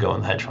to go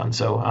in the hedge fund.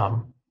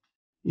 So,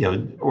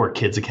 or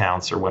kids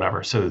accounts or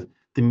whatever. So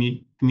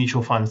the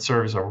mutual fund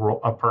serves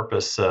a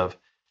purpose of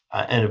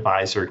an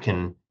advisor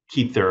can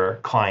keep their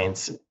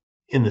clients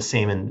in the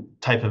same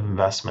type of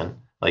investment.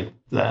 Like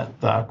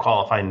the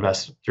qualified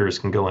investors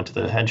can go into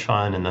the hedge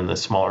fund, and then the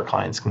smaller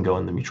clients can go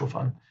in the mutual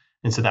fund.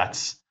 And so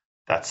that's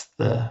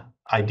the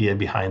idea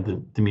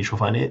behind the mutual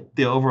fund.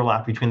 The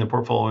overlap between the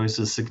portfolios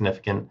is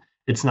significant.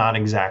 It's not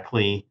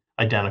exactly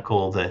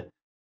identical. The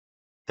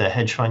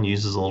hedge fund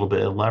uses a little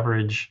bit of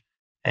leverage,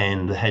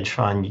 and the hedge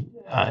fund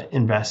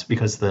invests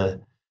because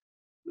the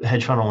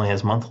hedge fund only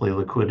has monthly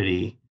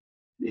liquidity.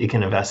 It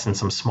can invest in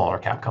some smaller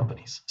cap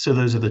companies. So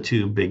those are the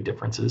two big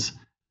differences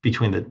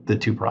between the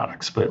two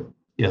products. But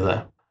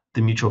the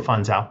mutual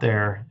funds out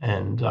there,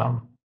 and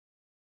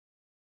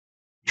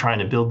trying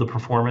to build the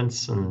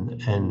performance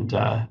and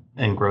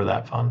grow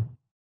that fund.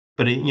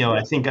 But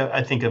I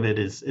think of it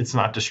as it's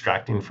not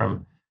distracting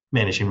from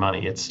managing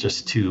money. It's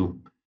just two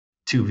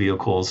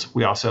vehicles.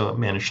 We also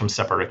manage some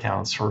separate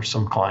accounts for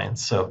some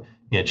clients. So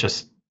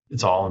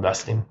it's all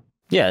investing.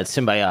 Yeah, it's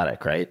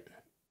symbiotic, right?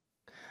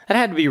 It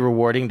had to be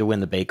rewarding to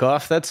win the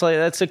bake-off. That's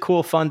a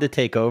cool fun to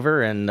take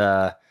over, and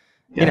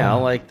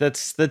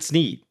that's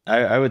neat.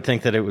 I would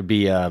think that it would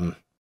be I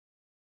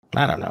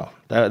don't know.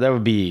 That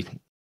would be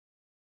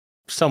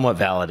somewhat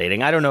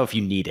validating. I don't know if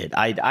you need it.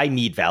 I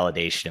need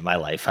validation in my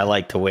life. I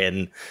like to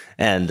win,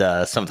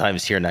 and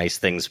sometimes hear nice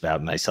things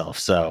about myself.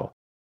 So,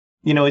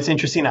 it's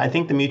interesting. I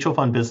think the mutual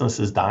fund business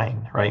is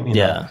dying, right?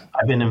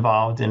 I've been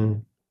involved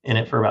in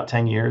it for about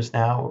 10 years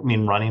now. I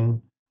mean,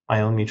 running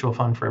my own mutual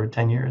fund for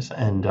 10 years.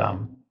 And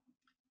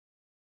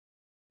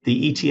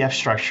the ETF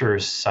structure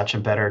is such a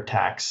better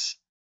tax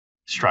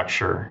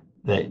structure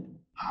that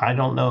I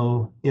don't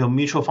know,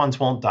 mutual funds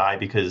won't die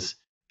because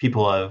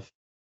people have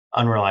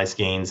unrealized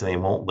gains and they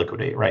won't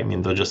liquidate, right? I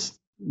mean, they'll just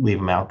leave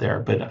them out there.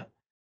 But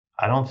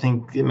I don't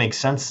think it makes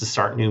sense to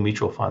start new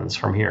mutual funds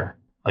from here.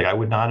 Like, I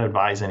would not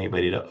advise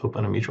anybody to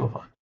open a mutual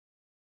fund.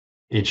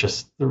 It's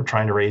just they're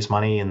trying to raise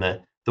money, and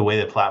the way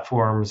that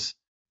platforms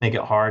make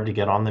it hard to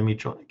get on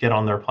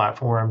their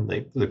platform,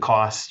 the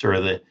cost, or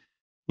the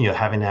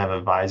having to have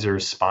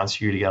advisors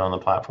sponsor you to get on the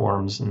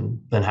platforms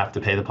and then have to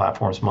pay the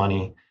platforms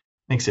money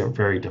makes it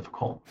very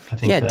difficult. I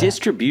think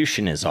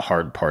distribution is a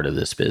hard part of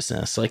this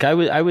business. Like,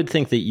 I would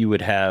think that you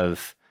would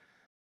have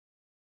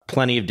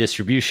plenty of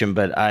distribution,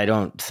 but I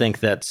don't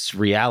think that's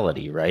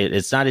reality, right?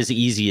 It's not as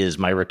easy as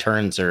my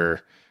returns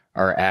are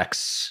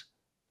X,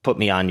 put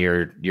me on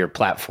your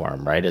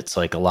platform, right? It's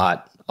like a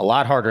lot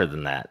harder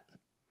than that.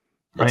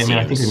 Right. I mean,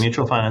 I think the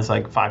mutual fund is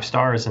like 5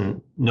 stars,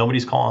 and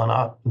nobody's calling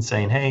up and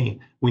saying, "Hey,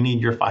 we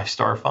need your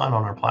 5-star fund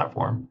on our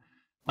platform."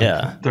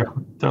 They're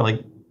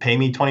like, "Pay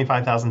me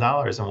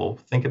 $25,000 and we'll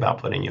think about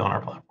putting you on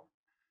our platform."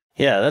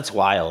 Yeah, that's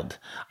wild.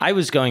 I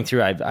was going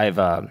through. I've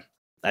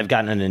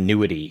gotten an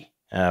annuity,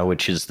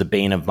 which is the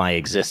bane of my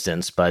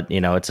existence. But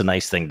it's a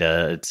nice thing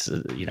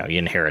you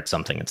inherit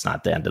something. It's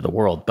not the end of the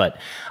world. But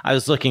I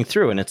was looking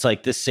through, and it's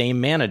like the same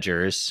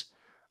managers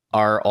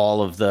are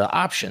all of the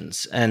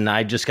options. And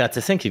I just got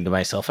to thinking to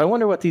myself, I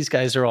wonder what these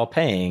guys are all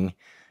paying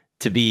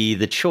to be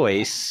the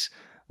choice.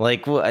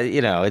 Like, well,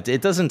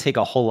 it doesn't take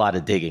a whole lot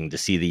of digging to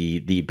see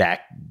the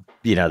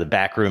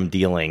backroom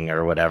dealing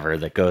or whatever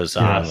that goes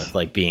on with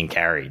like being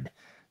carried.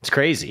 It's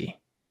crazy.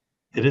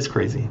 It is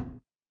crazy.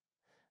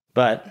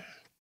 But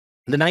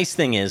the nice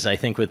thing is, I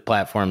think with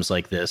platforms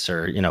like this,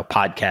 or,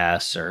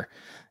 podcasts, or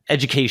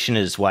education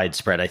is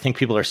widespread. I think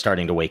people are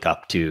starting to wake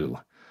up to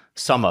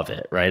some of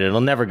it, right?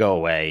 It'll never go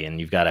away, and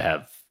you've got to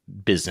have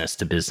business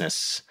to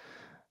business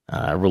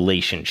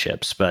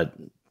relationships. But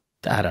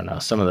I don't know,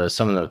 some of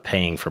the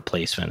paying for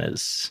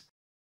placement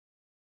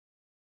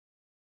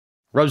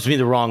rubs me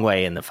the wrong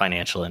way in the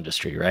financial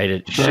industry, right?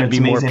 It should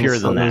be more pure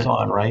than that.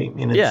 On, right? I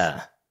mean,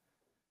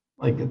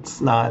 like, it's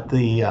not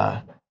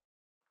the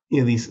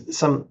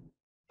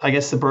I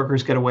guess the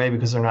brokers get away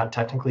because they're not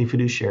technically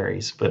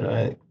fiduciaries,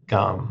 but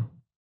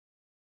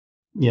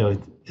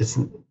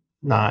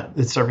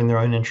it's serving their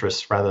own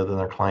interests rather than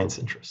their clients'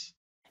 interests.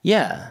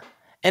 Yeah.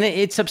 And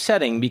it's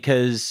upsetting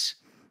because,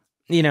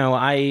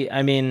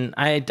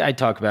 I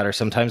talk about her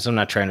sometimes. I'm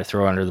not trying to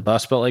throw her under the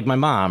bus, but like my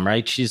mom,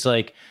 right? She's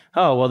like,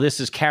 "Oh, well, this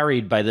is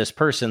carried by this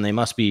person. They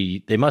must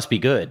be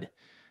good."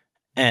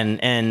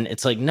 And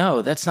it's like,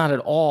 no, that's not at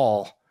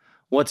all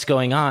what's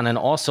going on. And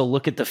also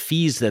look at the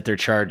fees that they're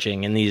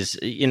charging. And these,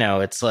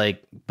 it's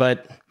like,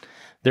 but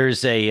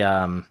there's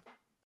a,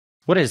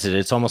 what is it?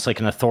 It's almost like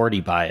an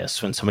authority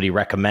bias when somebody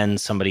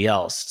recommends somebody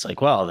else. It's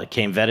like, well, they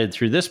came vetted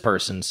through this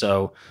person,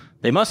 so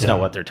they must know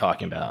what they're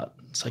talking about.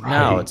 It's like,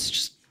 no, it's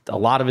just a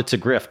lot of it's a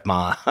grift,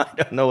 Ma. I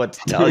don't know what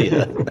to tell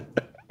you.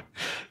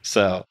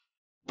 So,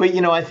 but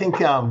I think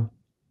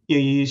you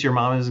use your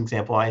mom as an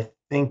example. I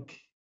think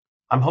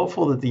I'm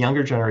hopeful that the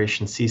younger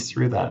generation sees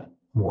through that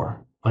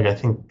more. Like I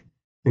think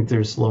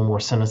there's a little more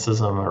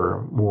cynicism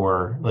or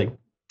more like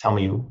tell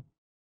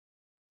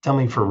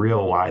me for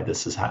real why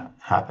this is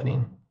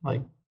happening.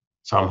 Like,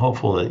 so I'm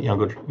hopeful that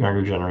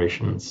younger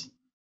generations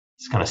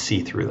just kind of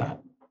see through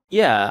that.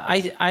 Yeah,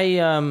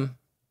 I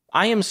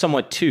am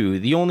somewhat too.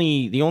 The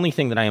only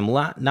thing that I am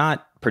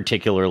not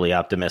particularly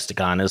optimistic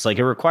on is like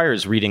it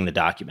requires reading the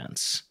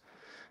documents.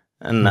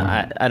 And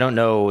I don't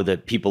know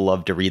that people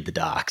love to read the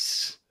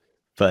docs,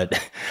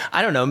 but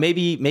I don't know.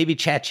 Maybe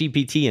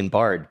ChatGPT and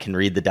Bard can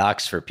read the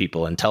docs for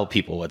people and tell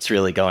people what's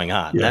really going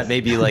on. Yes. That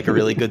may be like a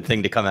really good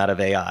thing to come out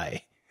of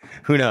AI.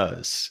 Who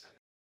knows?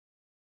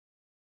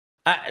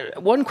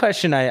 One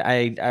question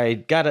I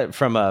got it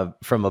from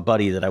a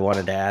buddy that I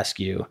wanted to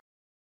ask you.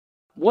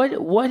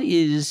 What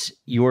is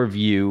your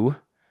view,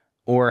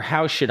 or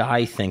how should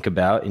I think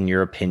about, in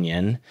your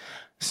opinion,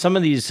 some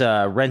of these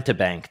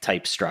rent-a-bank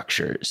type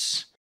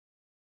structures?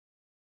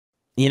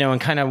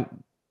 And kind of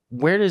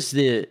where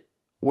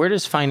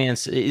does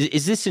finance,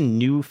 is this a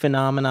new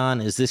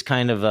phenomenon? Is this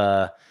kind of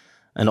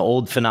an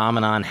old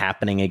phenomenon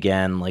happening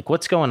again? Like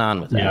what's going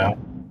on with that? Yeah.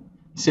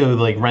 So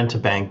like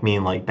rent-a-bank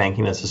mean like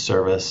banking as a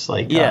service,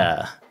 like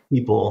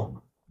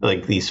people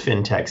like these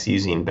fintechs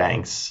using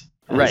banks.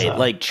 Right,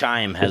 like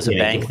Chime has a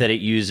bank that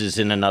it uses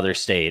in another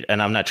state, and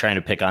I'm not trying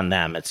to pick on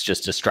them. It's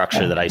just a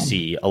structure that I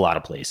see a lot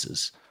of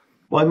places.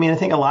 Well, I mean, I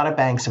think a lot of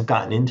banks have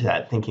gotten into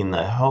that, thinking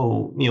that,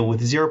 with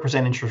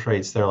 0% interest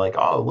rates, they're like,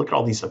 oh, look at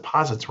all these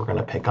deposits we're going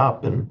to pick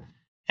up, and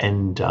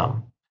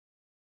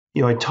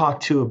I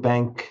talked to a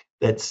bank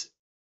that's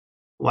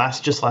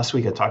last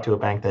week. I talked to a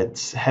bank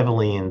that's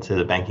heavily into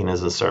the banking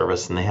as a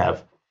service, and I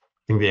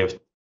think they have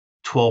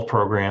 12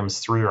 programs,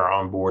 3 are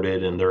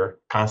onboarded, and they're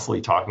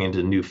constantly talking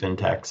to new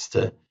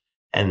fintechs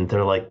and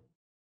they're like,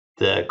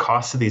 the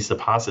cost of these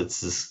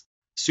deposits is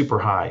super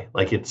high.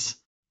 Like it's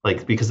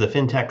like, because the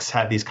fintechs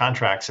have these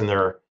contracts and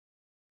they're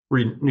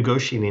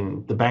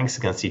renegotiating the banks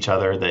against each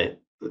other,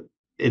 that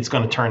it's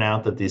going to turn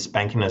out that this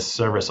banking as a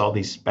service, all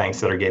these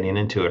banks that are getting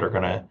into it are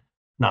going to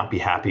not be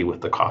happy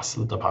with the cost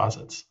of the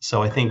deposits.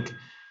 So I think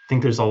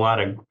there's a lot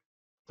of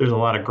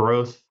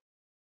growth,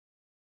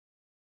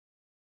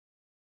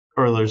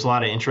 or there's a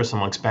lot of interest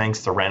amongst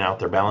banks to rent out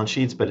their balance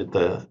sheets, but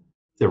the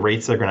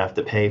rates they're going to have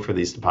to pay for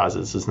these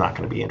deposits is not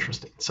going to be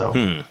interesting.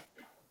 So,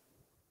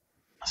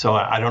 so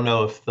I don't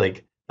know if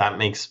like that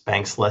makes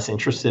banks less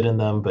interested in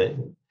them, but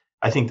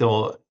I think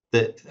the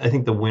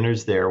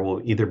winners there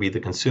will either be the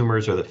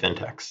consumers or the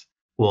fintechs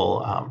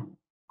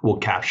will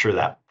capture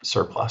that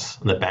surplus,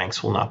 and the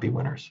banks will not be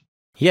winners.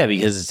 Yeah,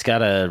 because it's got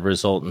to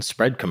result in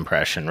spread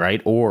compression,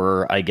 right?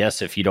 Or I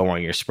guess if you don't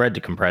want your spread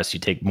to compress, you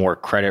take more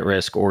credit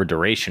risk or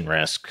duration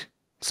risk.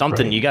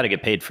 Something, right. You got to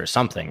get paid for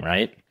something,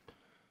 right?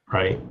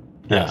 Right.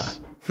 Yes.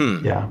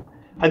 Yeah.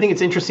 I think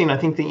it's interesting. I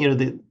think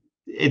that,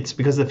 it's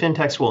because the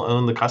fintechs will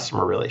own the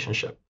customer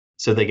relationship,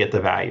 so they get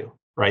the value,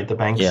 right? The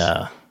banks.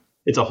 Yeah.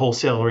 It's a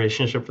wholesale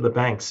relationship for the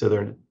banks, so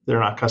they're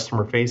not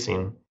customer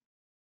facing.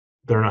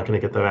 They're not going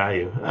to get the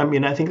value. I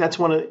mean, I think that's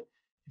if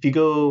you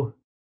go.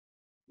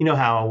 You know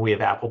how we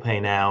have Apple Pay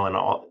now, and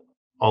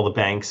all the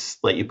banks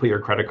let you put your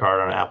credit card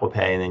on Apple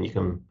Pay, and then you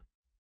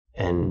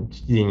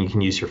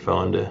can use your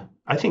phone to.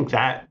 I think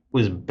that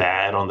was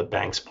bad on the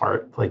bank's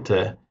part, like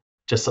to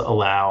just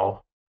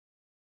allow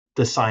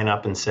to sign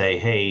up and say,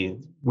 "Hey,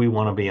 we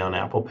want to be on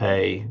Apple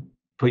Pay.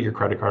 Put your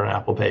credit card on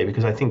Apple Pay,"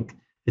 because I think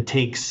it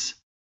takes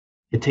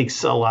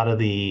a lot of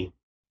the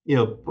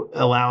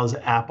allows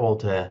Apple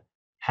to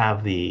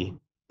have the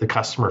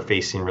customer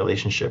facing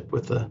relationship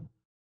with the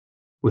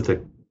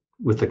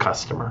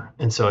customer.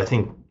 And so I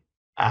think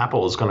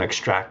Apple is going to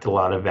extract a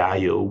lot of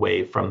value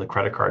away from the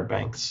credit card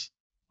banks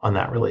on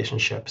that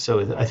relationship.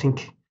 So I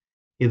think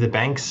the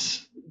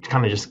banks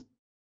kind of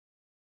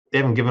they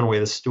haven't given away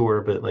the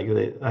store, but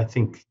I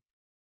think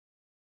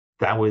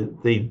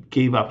they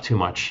gave up too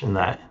much in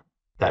that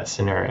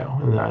scenario.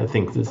 And I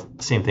think the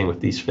same thing with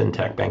these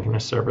fintech banking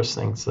as service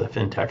things. The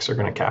fintechs are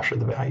going to capture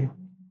the value.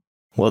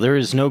 Well, there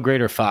is no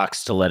greater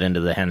fox to let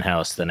into the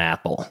henhouse than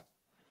Apple.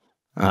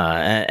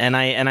 And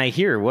I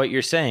hear what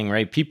you're saying,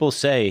 right? People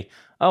say,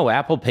 oh,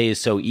 Apple Pay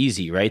is so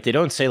easy, right? They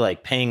don't say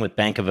like paying with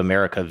Bank of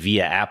America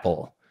via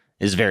Apple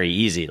is very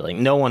easy. Like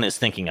no one is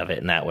thinking of it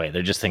in that way.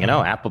 They're just thinking,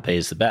 oh, Apple Pay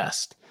is the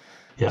best.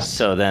 Yes.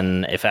 So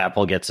then if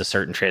Apple gets a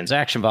certain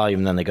transaction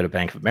volume, then they go to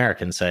Bank of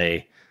America and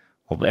say,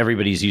 well,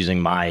 everybody's using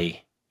my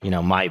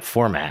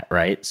format,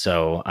 right?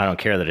 So I don't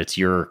care that it's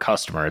your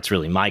customer. It's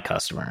really my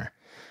customer.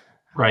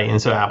 Right.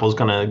 And so Apple's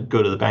going to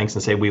go to the banks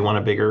and say, we want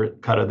a bigger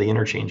cut of the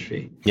interchange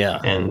fee. Yeah.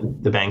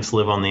 And the banks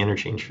live on the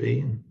interchange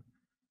fee.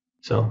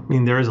 So, I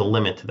mean, there is a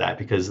limit to that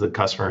because the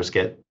consumers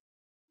get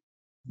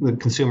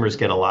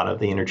a lot of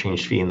the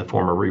interchange fee in the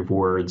form of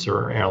rewards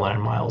or airline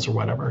miles or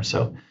whatever.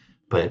 So,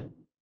 but,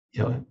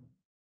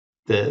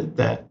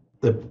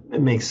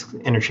 it makes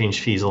interchange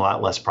fees a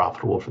lot less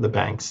profitable for the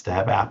banks to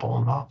have Apple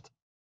involved.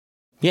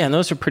 Yeah, and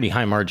those are pretty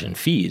high margin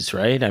fees,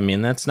 right? I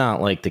mean, that's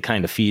not like the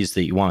kind of fees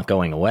that you want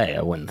going away,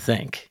 I wouldn't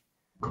think.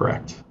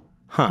 Correct.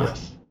 Huh.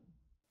 Yes.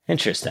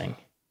 Interesting.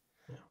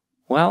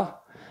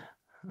 Well,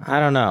 I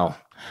don't know.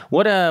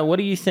 What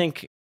do you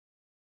think,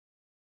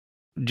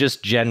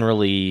 just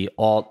generally,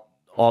 alt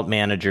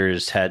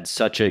managers had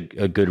such a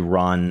good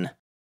run?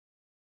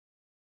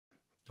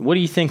 What do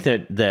you think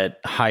that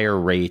higher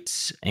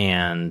rates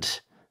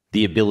and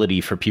the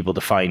ability for people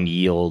to find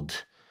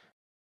yield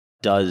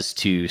does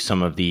to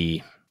some of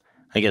the,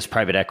 I guess,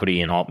 private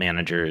equity and alt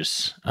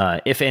managers,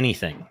 if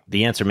anything?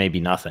 The answer may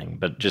be nothing,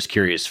 but just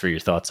curious for your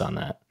thoughts on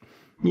that.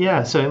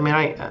 Yeah. So, I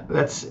mean,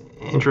 that's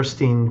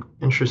interesting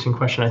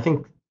question. I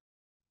think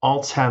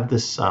alts have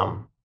this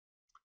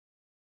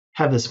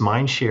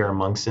mind share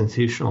amongst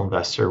institutional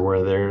investor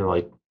where they're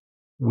like,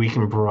 we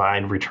can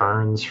provide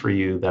returns for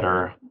you that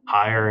are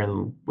higher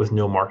and with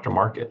no mark to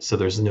market. So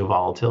there's no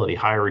volatility,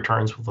 higher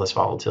returns with less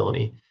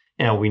volatility.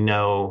 And we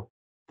know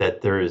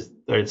that there's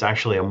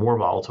actually a more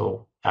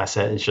volatile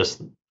asset. It's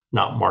just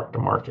not mark to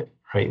market,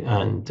 right?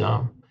 And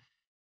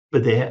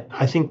but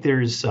I think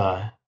there's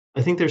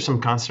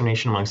some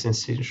consternation amongst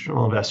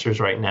institutional investors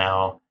right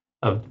now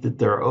of that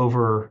they're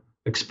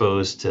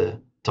overexposed to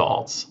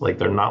alts, like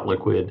they're not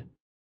liquid.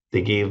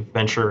 They gave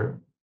venture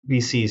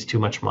VCs too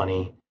much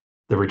money.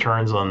 The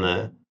returns on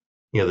the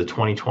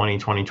 2020,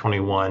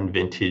 2021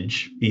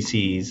 vintage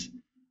VCs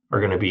are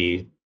going to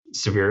be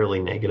severely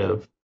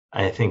negative.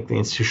 I think the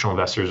institutional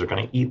investors are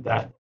going to eat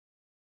that.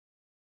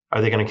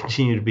 Are they going to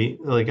continue to be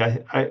like,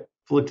 I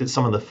looked at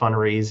some of the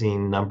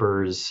fundraising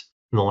numbers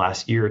in the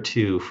last year or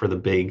two for the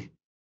big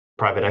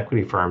private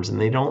equity firms, and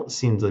they don't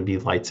seem to be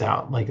lights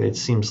out. Like, it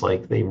seems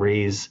like they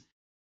raise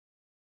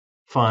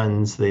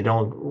funds. They're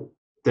not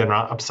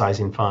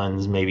upsizing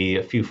funds. Maybe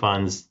a few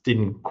funds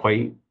didn't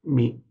quite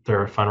meet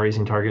their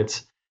fundraising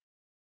targets.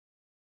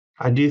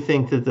 I do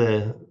think that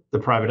the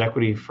private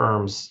equity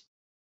firms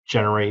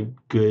generate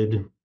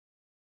good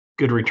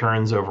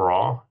returns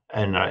overall,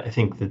 and I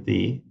think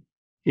that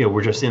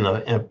we're just in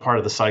a part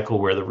of the cycle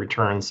where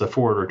the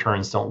forward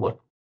returns don't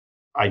look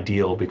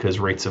ideal because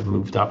rates have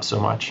moved up so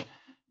much.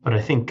 But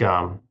I think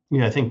I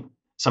think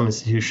some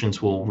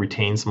institutions will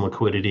retain some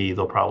liquidity.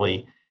 They'll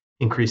probably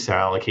increase their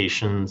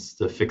allocations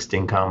to fixed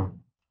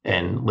income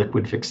and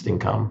liquid fixed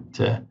income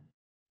to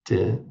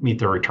meet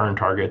their return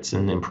targets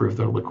and improve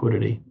their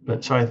liquidity.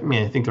 But so I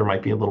think there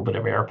might be a little bit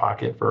of air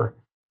pocket for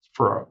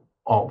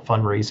alt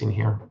fundraising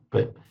here.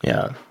 But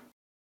yeah,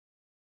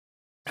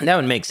 that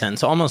would make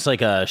sense. Almost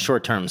like a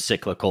short-term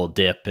cyclical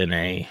dip in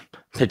a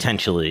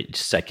potentially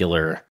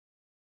secular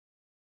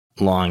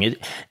long.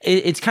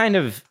 It's kind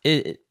of.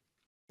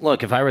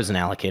 Look, if I was an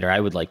allocator, I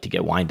would like to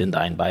get wined and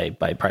dined by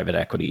private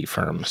equity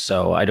firms.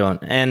 So I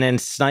don't, and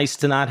it's nice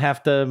to not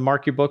have to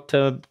mark your book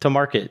to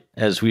market,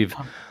 as we've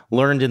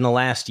learned in the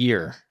last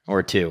year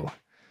or two.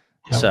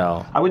 Yeah.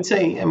 So I would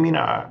say,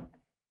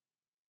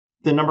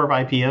 the number of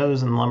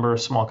IPOs and the number of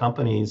small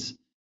companies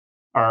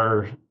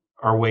are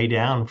way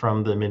down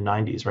from the mid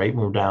 90s, right?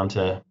 We're down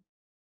to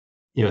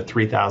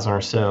 3,000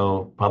 or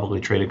so publicly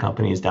traded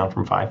companies, down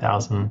from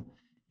 5,000.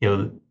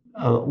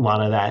 A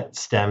lot of that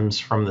stems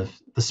from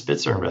the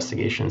Spitzer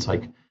investigations.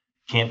 Like,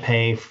 can't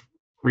pay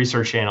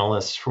research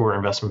analysts for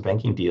investment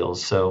banking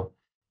deals. So,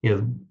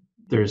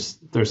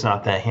 there's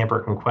not that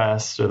Hamburg and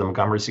Quest or the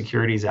Montgomery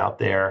Securities out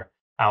there,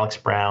 Alex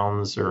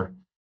Brown's or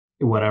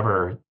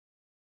whatever,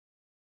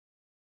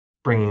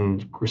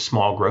 bringing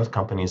small growth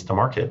companies to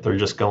market. They're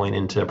just going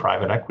into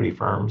private equity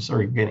firms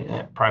or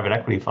getting private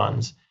equity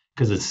funds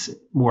because it's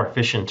more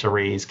efficient to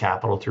raise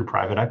capital through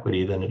private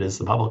equity than it is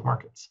the public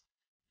markets.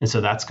 And so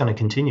that's going to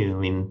continue. I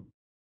mean,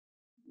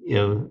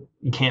 you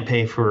can't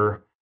pay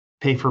for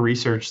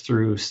research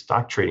through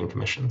stock trading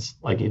commissions.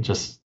 Like, it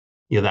just,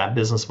 that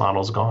business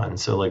model is gone.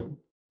 So, like,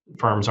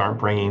 firms aren't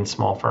bringing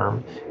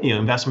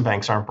investment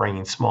banks aren't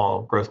bringing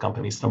small growth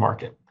companies to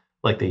market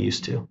like they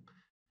used to.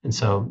 And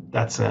so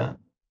that's a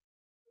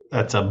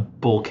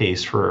bull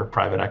case for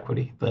private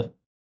equity, that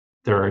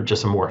they're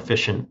just a more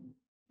efficient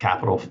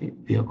capital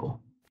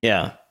vehicle.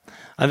 Yeah.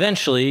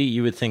 Eventually,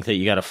 you would think that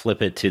you got to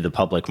flip it to the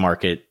public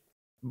market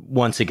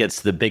once it gets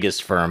to the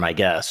biggest firm, I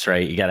guess,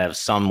 right? You got to have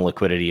some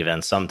liquidity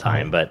event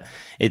sometime, but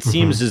it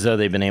seems as though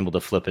they've been able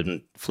to flip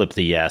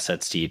the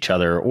assets to each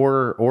other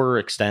or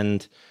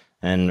extend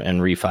and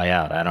refi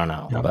out. I don't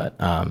know, but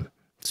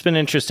it's been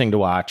interesting to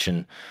watch.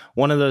 And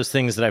one of those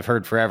things that I've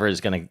heard forever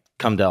is going to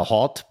come to a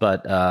halt,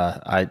 but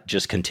I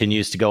just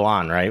continues to go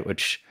on, right?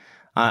 Which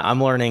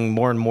I'm learning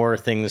more and more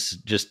things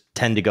just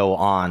tend to go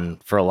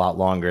on for a lot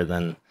longer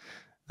than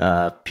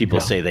people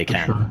say they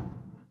can. Sure.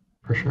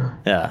 For sure.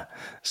 Yeah.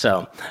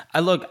 So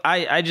I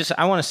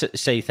want to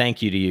say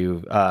thank you to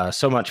you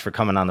so much for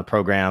coming on the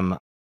program.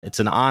 It's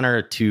an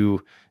honor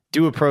to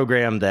do a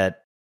program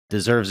that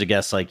deserves a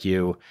guest like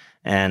you.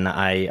 And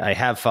I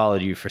have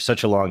followed you for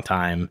such a long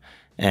time,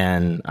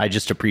 and I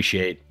just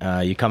appreciate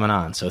you coming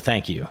on. So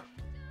thank you.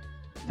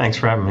 Thanks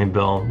for having me,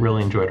 Bill.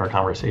 Really enjoyed our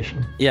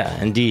conversation. Yeah,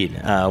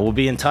 indeed. We'll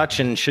be in touch.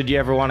 And should you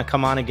ever want to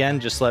come on again,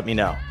 just let me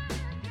know.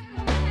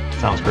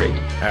 Sounds great.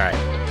 All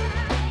right.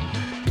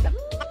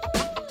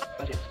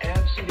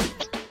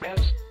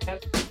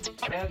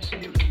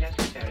 absolutely. That's